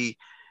AFC,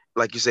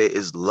 like you say,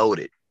 is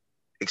loaded,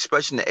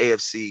 especially in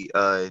the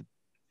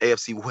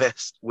AFC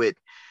West where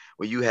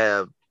you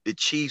have the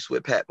Chiefs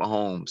with Pat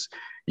Mahomes,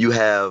 you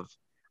have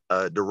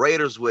the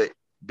Raiders with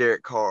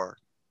Derek Carr,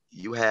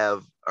 you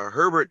have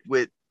Herbert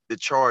with the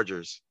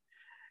Chargers.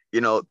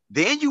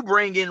 Then you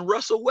bring in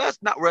Russell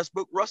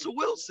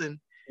Wilson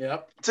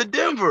to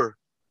Denver.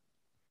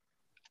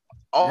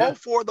 All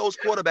 4 of those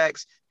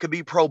quarterbacks could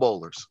be Pro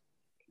Bowlers.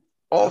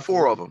 All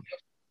 4 of them.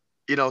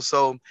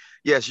 So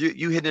yes,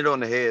 you hit it on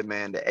the head,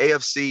 man. The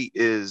AFC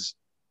is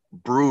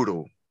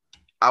brutal.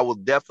 I'm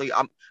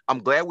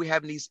glad we're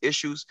having these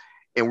issues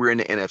and we're in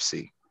the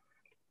NFC.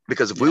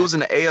 Because if we was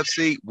in the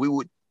AFC,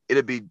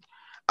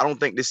 I don't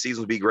think this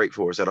season would be great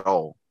for us at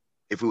all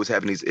if we was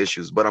having these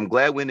issues. But I'm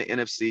glad we're in the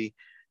NFC.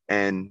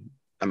 And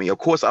I mean, of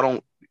course,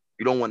 you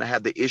don't want to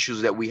have the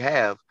issues that we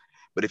have,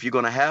 but if you're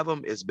going to have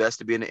them, it's best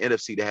to be in the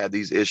NFC to have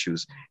these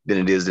issues than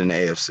it is in the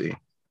AFC.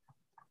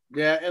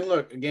 Yeah. And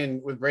look,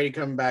 again, with Brady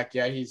coming back,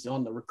 he's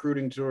on the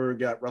recruiting tour,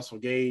 got Russell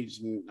Gage,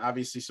 and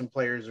obviously some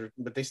players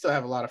but they still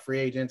have a lot of free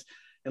agents.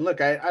 And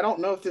look, I don't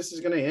know if this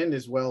is going to end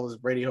as well as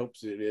Brady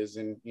hopes it is.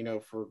 And,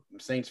 for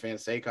Saints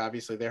fans' sake,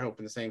 obviously they're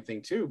hoping the same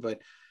thing too, but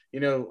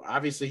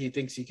obviously he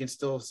thinks he can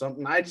still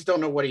something. I just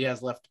don't know what he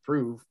has left to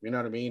prove. You know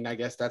what I mean? I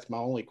guess that's my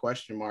only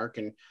question mark.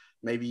 And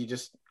maybe you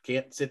just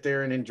can't sit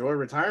there and enjoy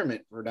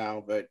retirement for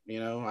now. But,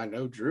 I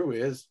know Drew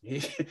is.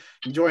 He's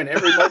enjoying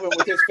every moment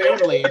with his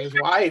family and his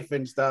wife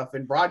and stuff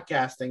and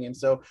broadcasting. And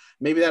so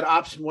maybe that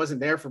option wasn't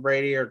there for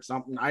Brady or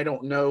something. I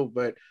don't know.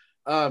 But,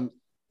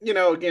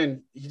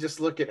 again, you just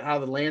look at how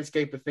the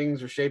landscape of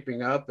things are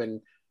shaping up,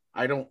 and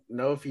I don't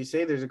know if you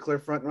say there's a clear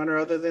front runner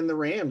other than the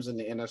Rams in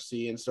the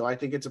NFC. And so I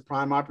think it's a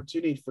prime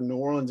opportunity for New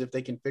Orleans. If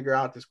they can figure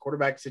out this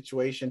quarterback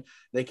situation,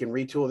 they can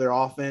retool their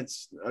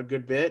offense a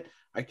good bit.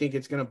 I think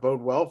it's going to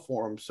bode well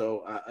for them.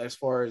 So as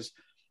far as,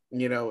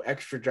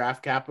 extra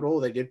draft capital,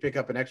 they did pick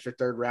up an extra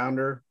 3rd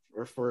rounder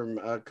or from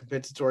a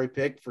compensatory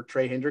pick for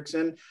Trey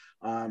Hendrickson.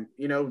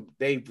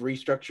 They've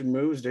restructured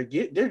moves. Their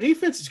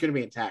defense is going to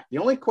be intact. The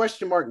only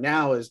question mark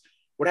now is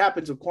what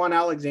happens with Quan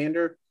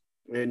Alexander,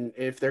 and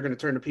if they're going to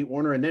turn to Pete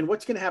Werner, and then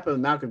what's going to happen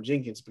with Malcolm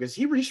Jenkins, because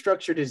he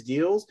restructured his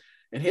deals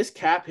and his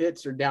cap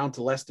hits are down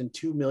to less than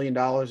 $2 million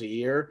a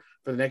year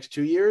for the next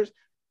 2 years.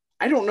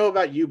 I don't know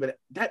about you, but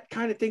that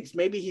kind of thinks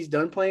maybe he's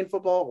done playing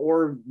football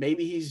or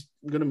maybe he's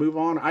going to move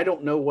on. I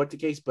don't know what the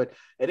case, but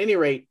at any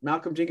rate,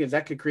 Malcolm Jenkins,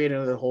 that could create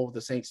another hole the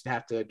Saints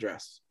have to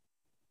address.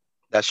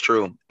 That's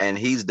true. And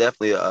he's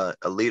definitely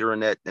a leader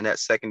in that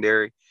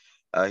secondary.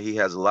 He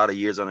has a lot of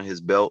years under his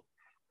belt.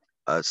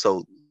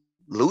 So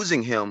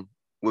losing him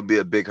would be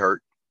a big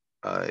hurt.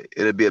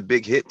 It'd be a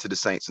big hit to the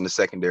Saints in the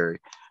secondary.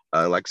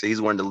 Like I said, he's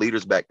one of the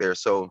leaders back there.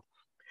 So,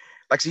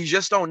 like I said, you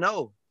just don't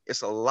know.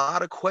 It's a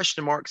lot of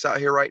question marks out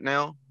here right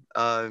now.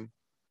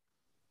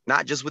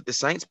 Not just with the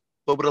Saints,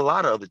 but with a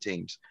lot of other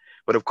teams.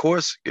 But of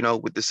course,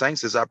 with the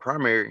Saints as our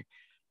primary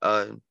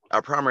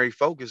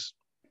focus,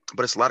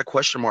 but it's a lot of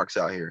question marks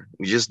out here.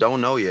 We just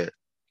don't know yet.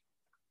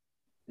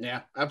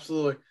 Yeah,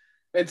 absolutely.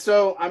 And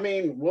so, I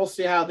mean, we'll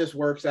see how this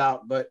works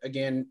out. But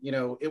again,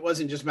 it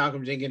wasn't just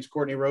Malcolm Jenkins,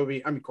 Bradley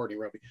Roby, Courtney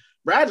Roby,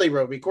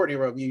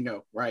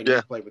 right? Yeah.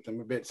 He played with them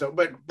a bit. So,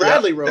 but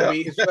Bradley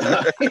Roby,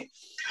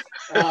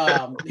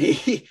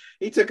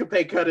 he took a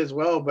pay cut as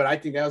well, but I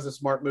think that was a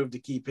smart move to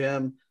keep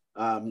him.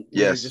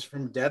 Yes. Just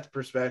from a depth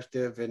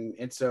perspective.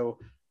 And so,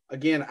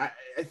 again, I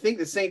think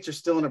the Saints are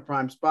still in a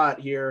prime spot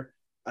here.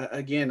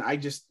 Again,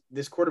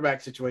 this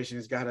quarterback situation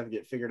has got to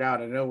get figured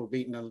out. I know we're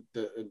beating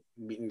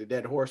the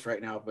dead horse right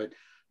now, but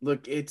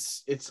look,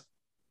 it's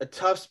a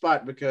tough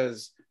spot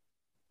because,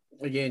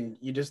 again,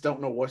 you just don't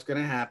know what's going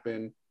to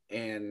happen,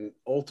 and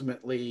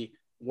ultimately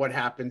what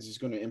happens is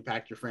going to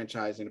impact your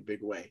franchise in a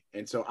big way.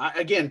 And so,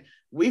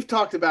 we've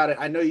talked about it.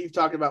 I know you've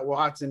talked about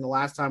Watson the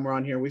last time we're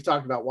on here. We've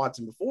talked about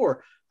Watson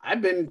before.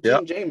 I've been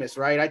Team Jameis,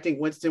 right? I think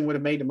Winston would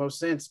have made the most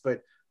sense,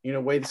 but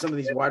way that some of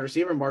these wide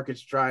receiver markets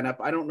drying up,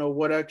 I don't know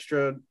what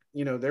extra,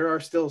 there are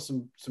still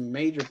some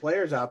major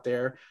players out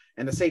there,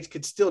 and the Saints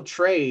could still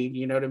trade,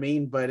 you know what I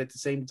mean? But at the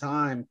same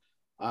time,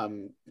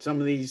 some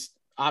of these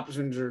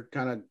options are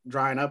kind of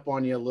drying up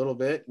on you a little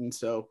bit. And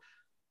so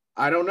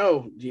I don't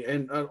know.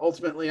 And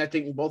ultimately, I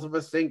think both of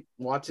us think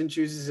Watson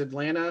chooses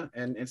Atlanta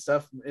and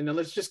stuff. And then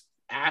let's just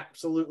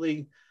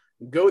absolutely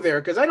go there,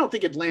 because I don't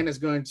think Atlanta is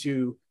going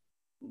to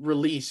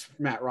release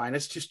Matt Ryan.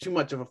 It's just too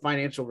much of a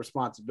financial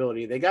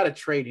responsibility. They got to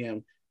trade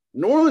him.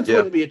 New Orleans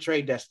wouldn't be a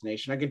trade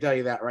destination, I can tell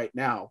you that right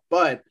now.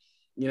 But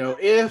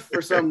if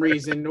for some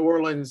reason New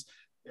Orleans,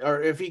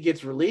 or if he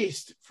gets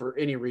released for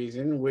any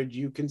reason, would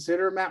you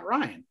consider Matt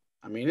Ryan?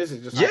 I mean, this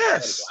is just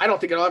yes. I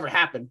don't think it'll ever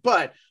happen,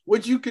 but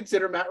would you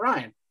consider Matt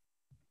Ryan?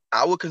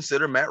 I would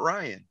consider Matt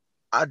Ryan.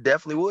 I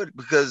definitely would,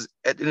 because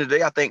at the end of the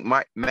day, I think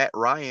Matt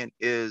Ryan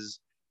is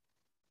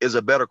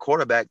a better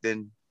quarterback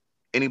than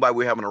anybody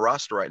we have on the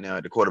roster right now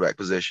at the quarterback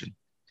position.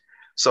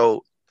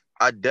 So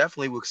I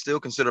definitely would still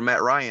consider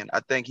Matt Ryan.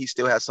 I think he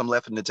still has some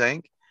left in the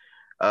tank.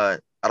 I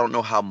don't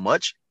know how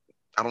much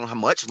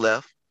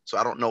left. So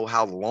I don't know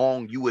how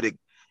long you would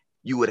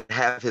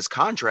have his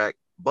contract,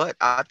 but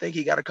I think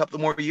he got a couple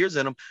more years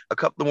in him, a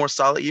couple more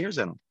solid years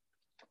in him.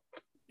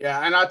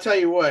 Yeah, and I'll tell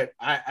you what,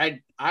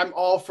 I'm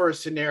all for a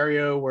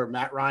scenario where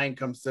Matt Ryan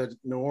comes to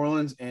New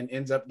Orleans and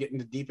ends up getting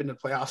deep into the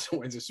playoffs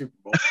and wins a Super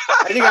Bowl.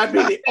 I think I'd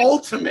be the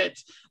ultimate.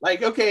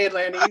 Like, okay,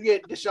 Atlanta, you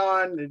get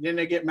Deshaun, and then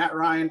they get Matt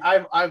Ryan.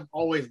 I've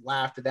always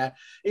laughed at that.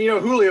 And,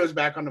 Julio's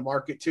back on the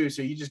market too,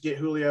 so you just get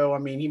Julio. I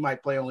mean, he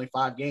might play only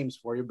 5 games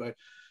for you, but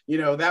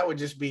that would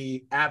just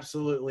be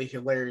absolutely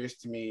hilarious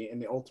to me,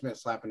 and the ultimate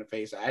slap in the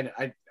face.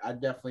 I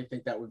definitely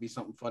think that would be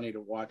something funny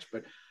to watch,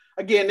 but.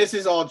 Again, this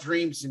is all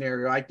dream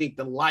scenario. I think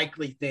the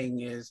likely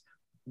thing is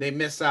they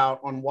miss out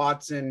on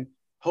Watson.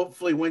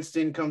 Hopefully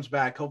Winston comes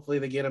back. Hopefully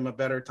they get him a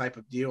better type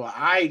of deal. When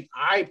I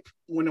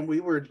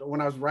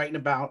was writing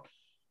about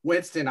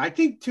Winston, I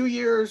think 2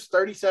 years,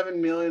 $37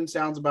 million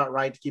sounds about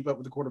right to keep up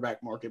with the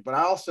quarterback market. But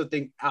I also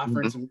think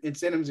offering some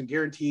incentives and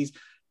guarantees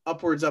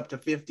upwards up to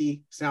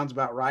 50 sounds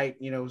about right.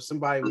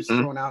 Somebody was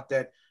throwing out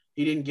that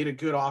he didn't get a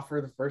good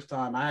offer the first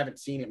time. I haven't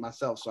seen it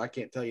myself, so I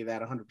can't tell you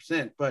that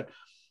 100%. But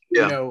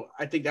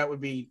I think that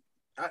would be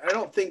 – I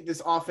don't think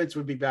this offense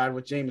would be bad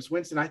with Jameis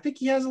Winston. I think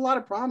he has a lot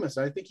of promise.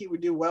 I think he would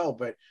do well,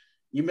 but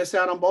you miss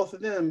out on both of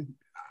them.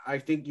 I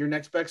think your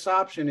next best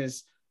option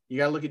is you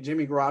got to look at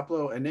Jimmy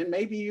Garoppolo and then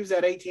maybe use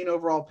that 18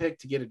 overall pick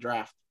to get a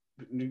draft.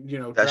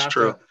 That's draft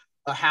true.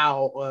 A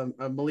Howell,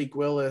 a Malik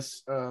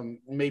Willis,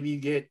 maybe you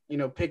get,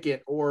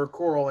 Pickett or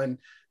Coral, and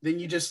then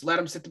you just let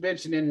them sit the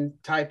bench and then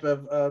type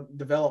of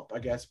develop, I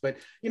guess. But,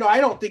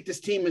 I don't think this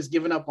team has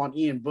given up on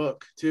Ian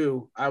Book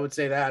too. I would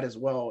say that as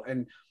well.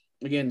 And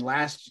again,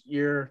 last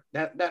year,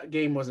 that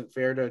game wasn't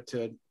fair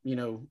to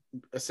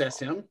assess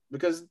him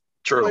because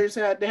players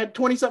had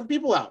 20 something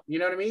people out. You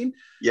know what I mean?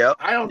 Yeah.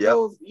 I don't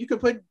know. You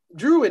could put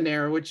Drew in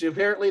there, which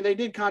apparently they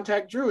did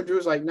contact Drew, and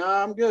Drew's like,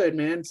 "Nah, I'm good,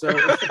 man." So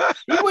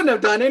he wouldn't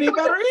have done any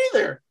better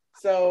either.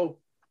 So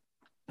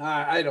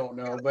I don't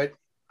know, but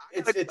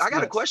I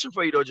got a question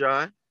for you though,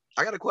 John.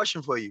 I got a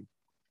question for you,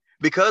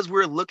 because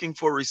we're looking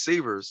for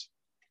receivers.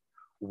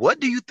 What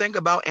do you think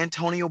about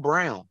Antonio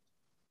Brown?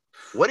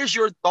 What is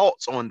your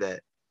thoughts on that?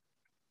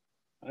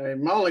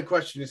 My only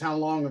question is how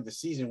long of the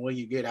season will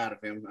you get out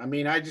of him? I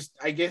mean, I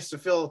guess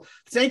the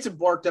Saints have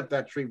barked up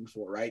that tree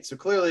before, right? So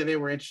clearly they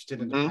were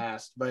interested in the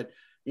past, but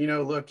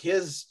look,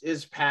 his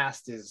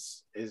past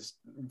is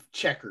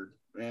checkered.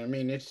 I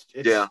mean,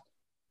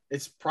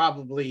 it's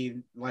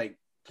probably like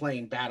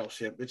playing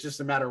Battleship. It's just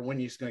a matter of when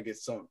he's going to get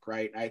sunk,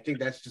 right? I think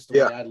that's just the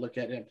way I'd look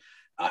at him.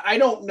 I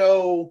don't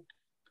know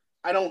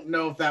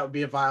if that would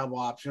be a viable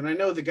option. I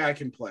know the guy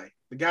can play.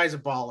 The guy's a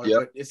baller,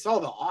 but it's all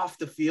the off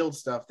the field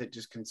stuff that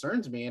just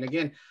concerns me. And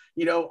again,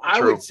 I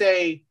would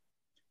say,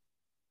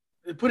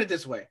 put it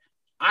this way.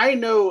 I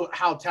know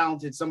how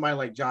talented somebody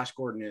like Josh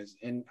Gordon is.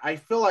 And I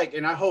feel like,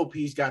 and I hope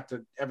he's got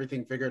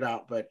everything figured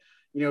out, but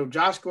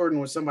Josh Gordon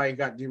was somebody who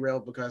got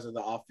derailed because of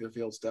the off the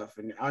field stuff,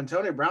 and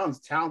Antonio Brown's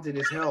talented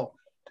as hell,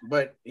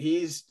 but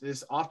he's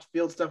this off the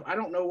field stuff. I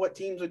don't know what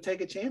teams would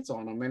take a chance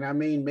on him. And I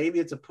mean, maybe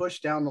it's a push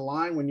down the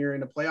line when you're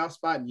in a playoff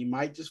spot and you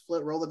might just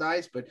roll the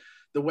dice, but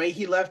the way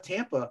he left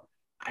Tampa,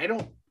 I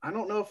don't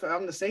know if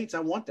I'm the Saints, I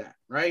want that.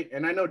 Right.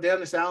 And I know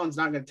Dennis Allen's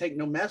not going to take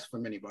no mess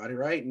from anybody.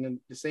 Right. And then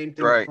the same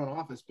thing with the front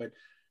office, but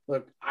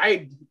look,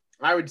 I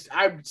would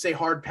say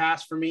hard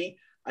pass for me.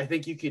 I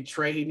think you could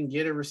trade and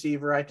get a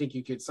receiver. I think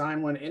you could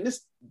sign one. And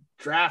this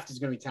draft is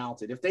going to be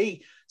talented. If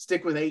they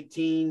stick with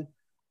 18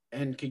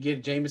 and could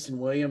get Jameson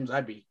Williams,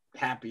 I'd be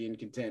happy and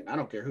content. I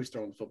don't care who's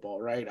throwing the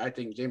football, right? I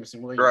think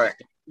Jameson Williams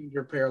is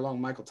a pair along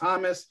Michael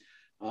Thomas,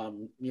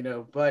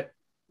 but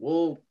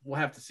we'll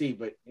have to see.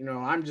 But,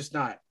 I'm just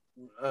not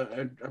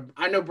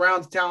I know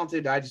Brown's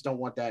talented. I just don't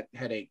want that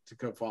headache to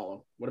go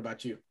follow. What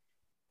about you?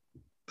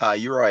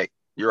 You're right.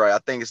 I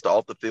think it's the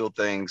off the field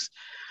things.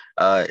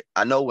 I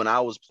know when I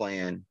was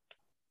playing,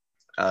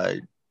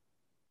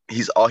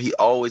 he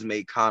always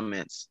made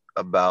comments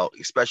about,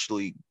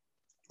 especially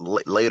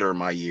later in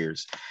my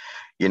years,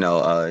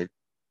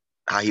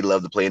 how he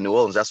loved to play in New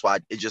Orleans. That's why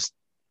it just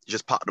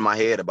popped in my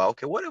head about,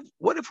 okay,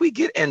 what if we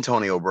get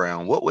Antonio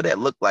Brown? What would that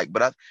look like?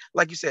 But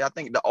like you said, I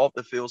think the off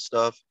the field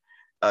stuff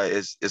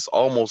is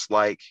almost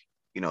like,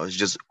 it's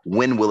just,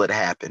 when will it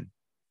happen?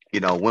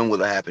 When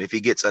will it happen? If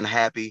he gets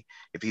unhappy,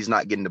 if he's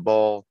not getting the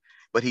ball,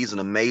 but he's an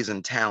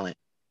amazing talent,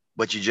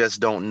 but you just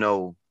don't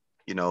know,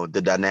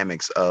 the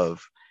dynamics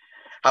of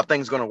how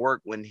things are going to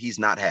work when he's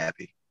not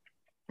happy,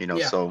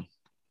 so.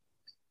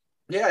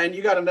 Yeah, and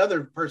you got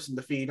another person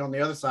to feed on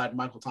the other side,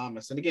 Michael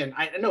Thomas. And again,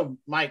 I know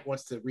Mike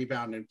wants to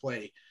rebound and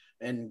play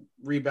and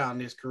rebound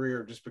his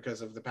career just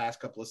because of the past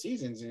couple of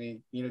seasons.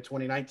 And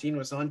 2019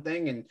 was one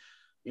thing, and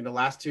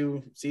last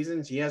two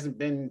seasons he hasn't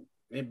been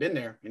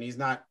there, and he's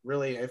not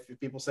really. If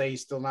people say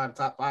he's still not a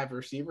top 5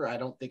 receiver, I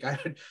don't think I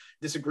would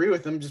disagree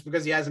with him just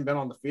because he hasn't been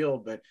on the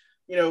field. But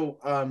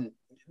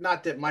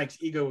not that Mike's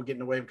ego would get in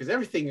the way, because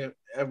everything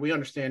we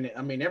understand.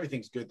 I mean,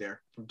 everything's good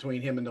there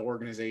between him and the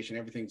organization.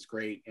 Everything's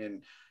great,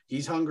 and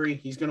he's hungry.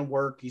 He's going to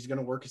work. He's going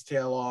to work his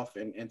tail off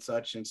and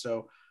such. And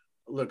so,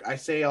 look, I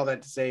say all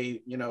that to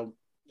say,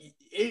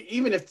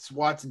 even if this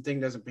Watson thing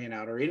doesn't pan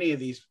out, or any of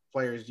these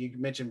players, you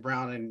mentioned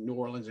Brown and New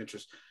Orleans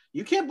interest,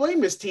 you can't blame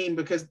this team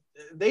because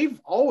they've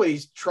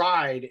always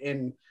tried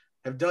and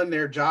have done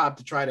their job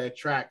to try to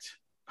attract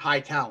high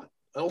talent.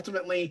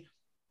 Ultimately,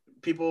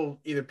 people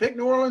either pick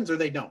New Orleans or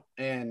they don't.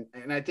 And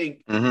I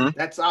think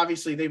that's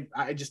obviously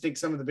I just think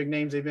some of the big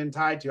names they've been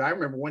tied to. I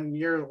remember one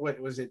year, what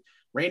was it?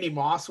 Randy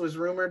Moss was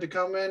rumored to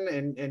come in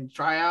and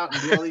try out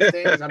and do all these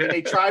things. I mean,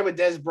 they tried with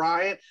Des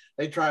Bryant.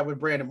 They tried with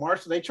Brandon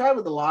Marshall. They tried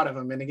with a lot of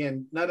them. And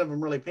again, none of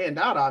them really panned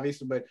out,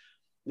 obviously, but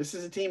this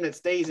is a team that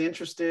stays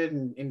interested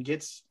and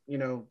gets,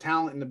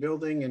 talent in the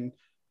building.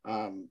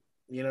 And,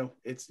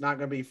 it's not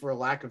going to be for a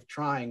lack of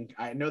trying.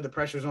 I know the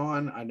pressure's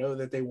on. I know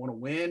that they want to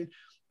win.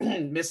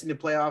 Missing the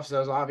playoffs, that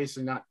was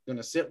obviously not going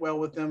to sit well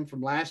with them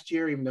from last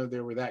year, even though they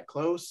were that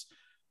close.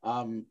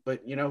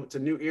 But it's a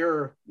new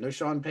era. No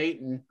Sean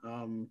Payton,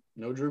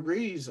 no Drew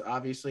Brees,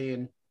 obviously,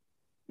 and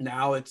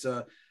now it's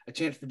a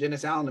chance for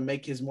Dennis Allen to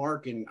make his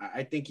mark, and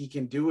I think he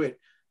can do it.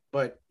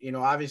 But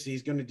obviously,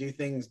 he's going to do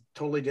things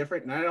totally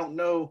different. And I don't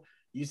know.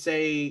 You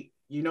say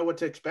what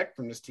to expect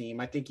from this team.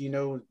 I think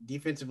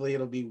defensively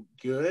it'll be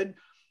good.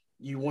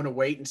 You want to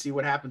wait and see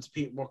what happens to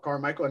Pete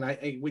Carmichael,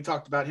 and we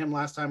talked about him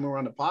last time we were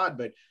on the pod.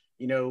 But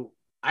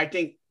I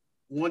think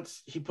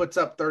once he puts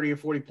up 30 or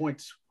 40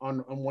 points on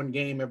one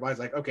game, everybody's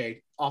like,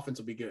 okay, offense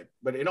will be good.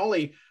 But it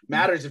only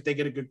matters if they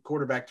get a good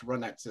quarterback to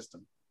run that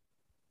system.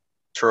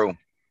 True.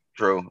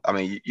 I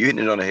mean, you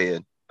hitting it on the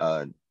head.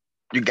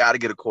 You got to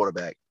get a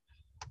quarterback.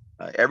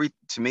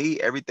 To me,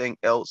 everything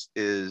else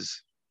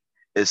is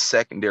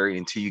secondary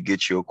until you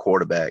get you a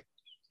quarterback.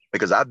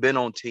 Because I've been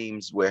on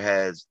teams where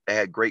they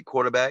had great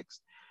quarterbacks,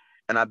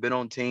 and I've been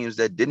on teams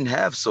that didn't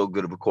have so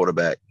good of a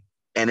quarterback.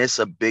 And it's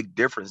a big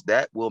difference.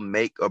 That will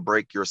make or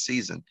break your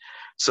season.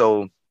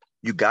 So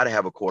you got to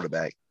have a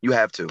quarterback. You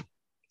have to.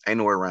 Ain't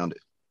no way around it.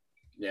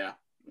 Yeah.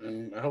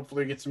 And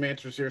hopefully we get some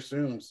answers here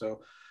soon.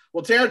 So,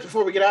 well, Terrence,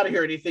 before we get out of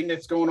here, anything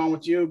that's going on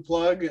with you,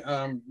 plug,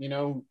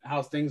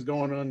 how's things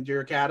going on at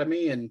your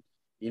academy, and,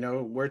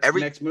 where's the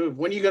next move?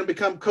 When are you going to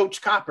become Coach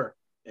Copper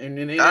in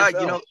the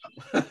NFL?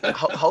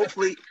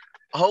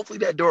 Hopefully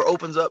that door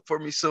opens up for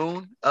me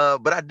soon.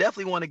 But I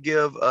definitely want to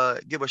give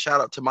a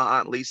shout out to my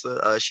Aunt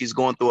Lisa. She's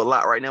going through a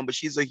lot right now, but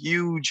she's a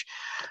huge,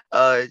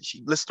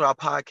 she listens to our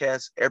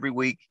podcast every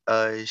week.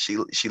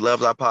 She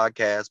loves our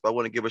podcast, but I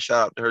want to give a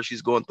shout out to her.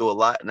 She's going through a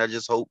lot, and I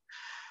just hope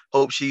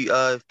she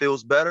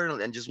feels better,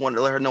 and just wanted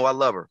to let her know I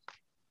love her.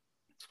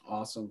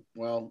 Awesome.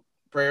 Well,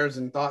 prayers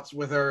and thoughts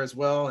with her as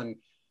well. And,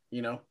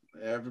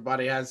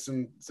 everybody has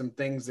some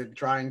things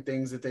trying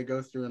things that they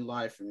go through in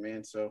life, and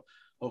man, so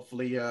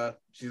hopefully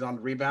she's on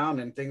the rebound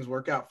and things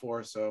work out for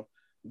her. So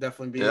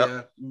definitely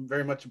be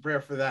very much a prayer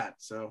for that.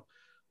 So,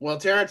 well,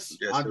 Terrence,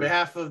 on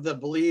behalf of the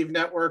Believe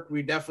Network,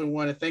 we definitely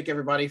want to thank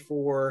everybody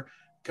for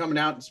coming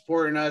out and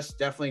supporting us.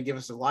 Definitely give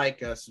us a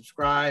like,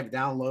 subscribe,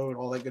 download,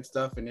 all that good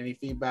stuff, and any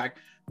feedback.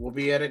 We'll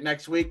be at it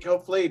next week,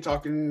 hopefully,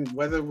 talking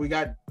whether we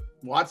got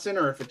Watson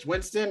or if it's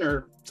Winston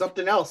or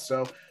something else.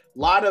 So a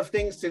lot of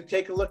things to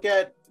take a look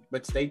at,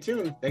 but stay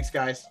tuned. Thanks,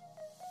 guys.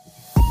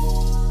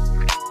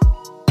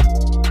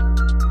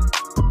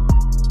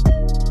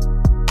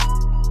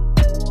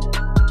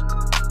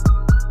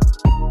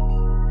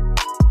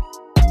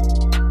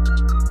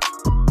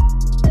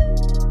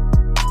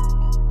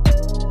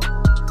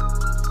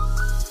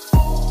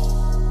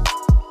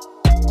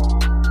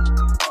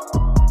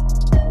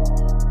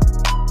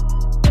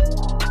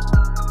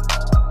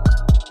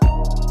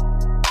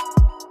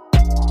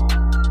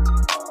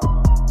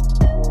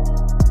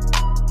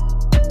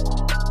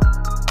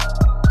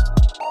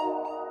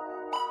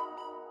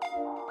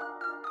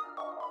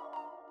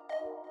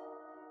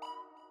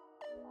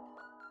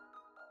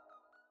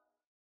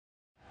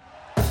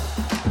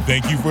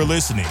 Thank you for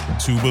listening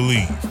to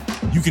Believe.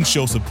 You can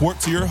show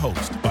support to your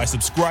host by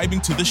subscribing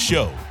to the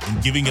show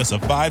and giving us a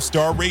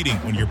 5-star rating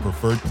on your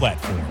preferred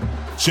platform.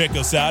 Check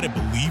us out at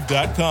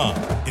Believe.com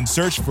and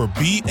search for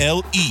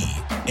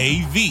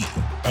BLEAV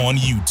on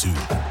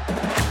YouTube.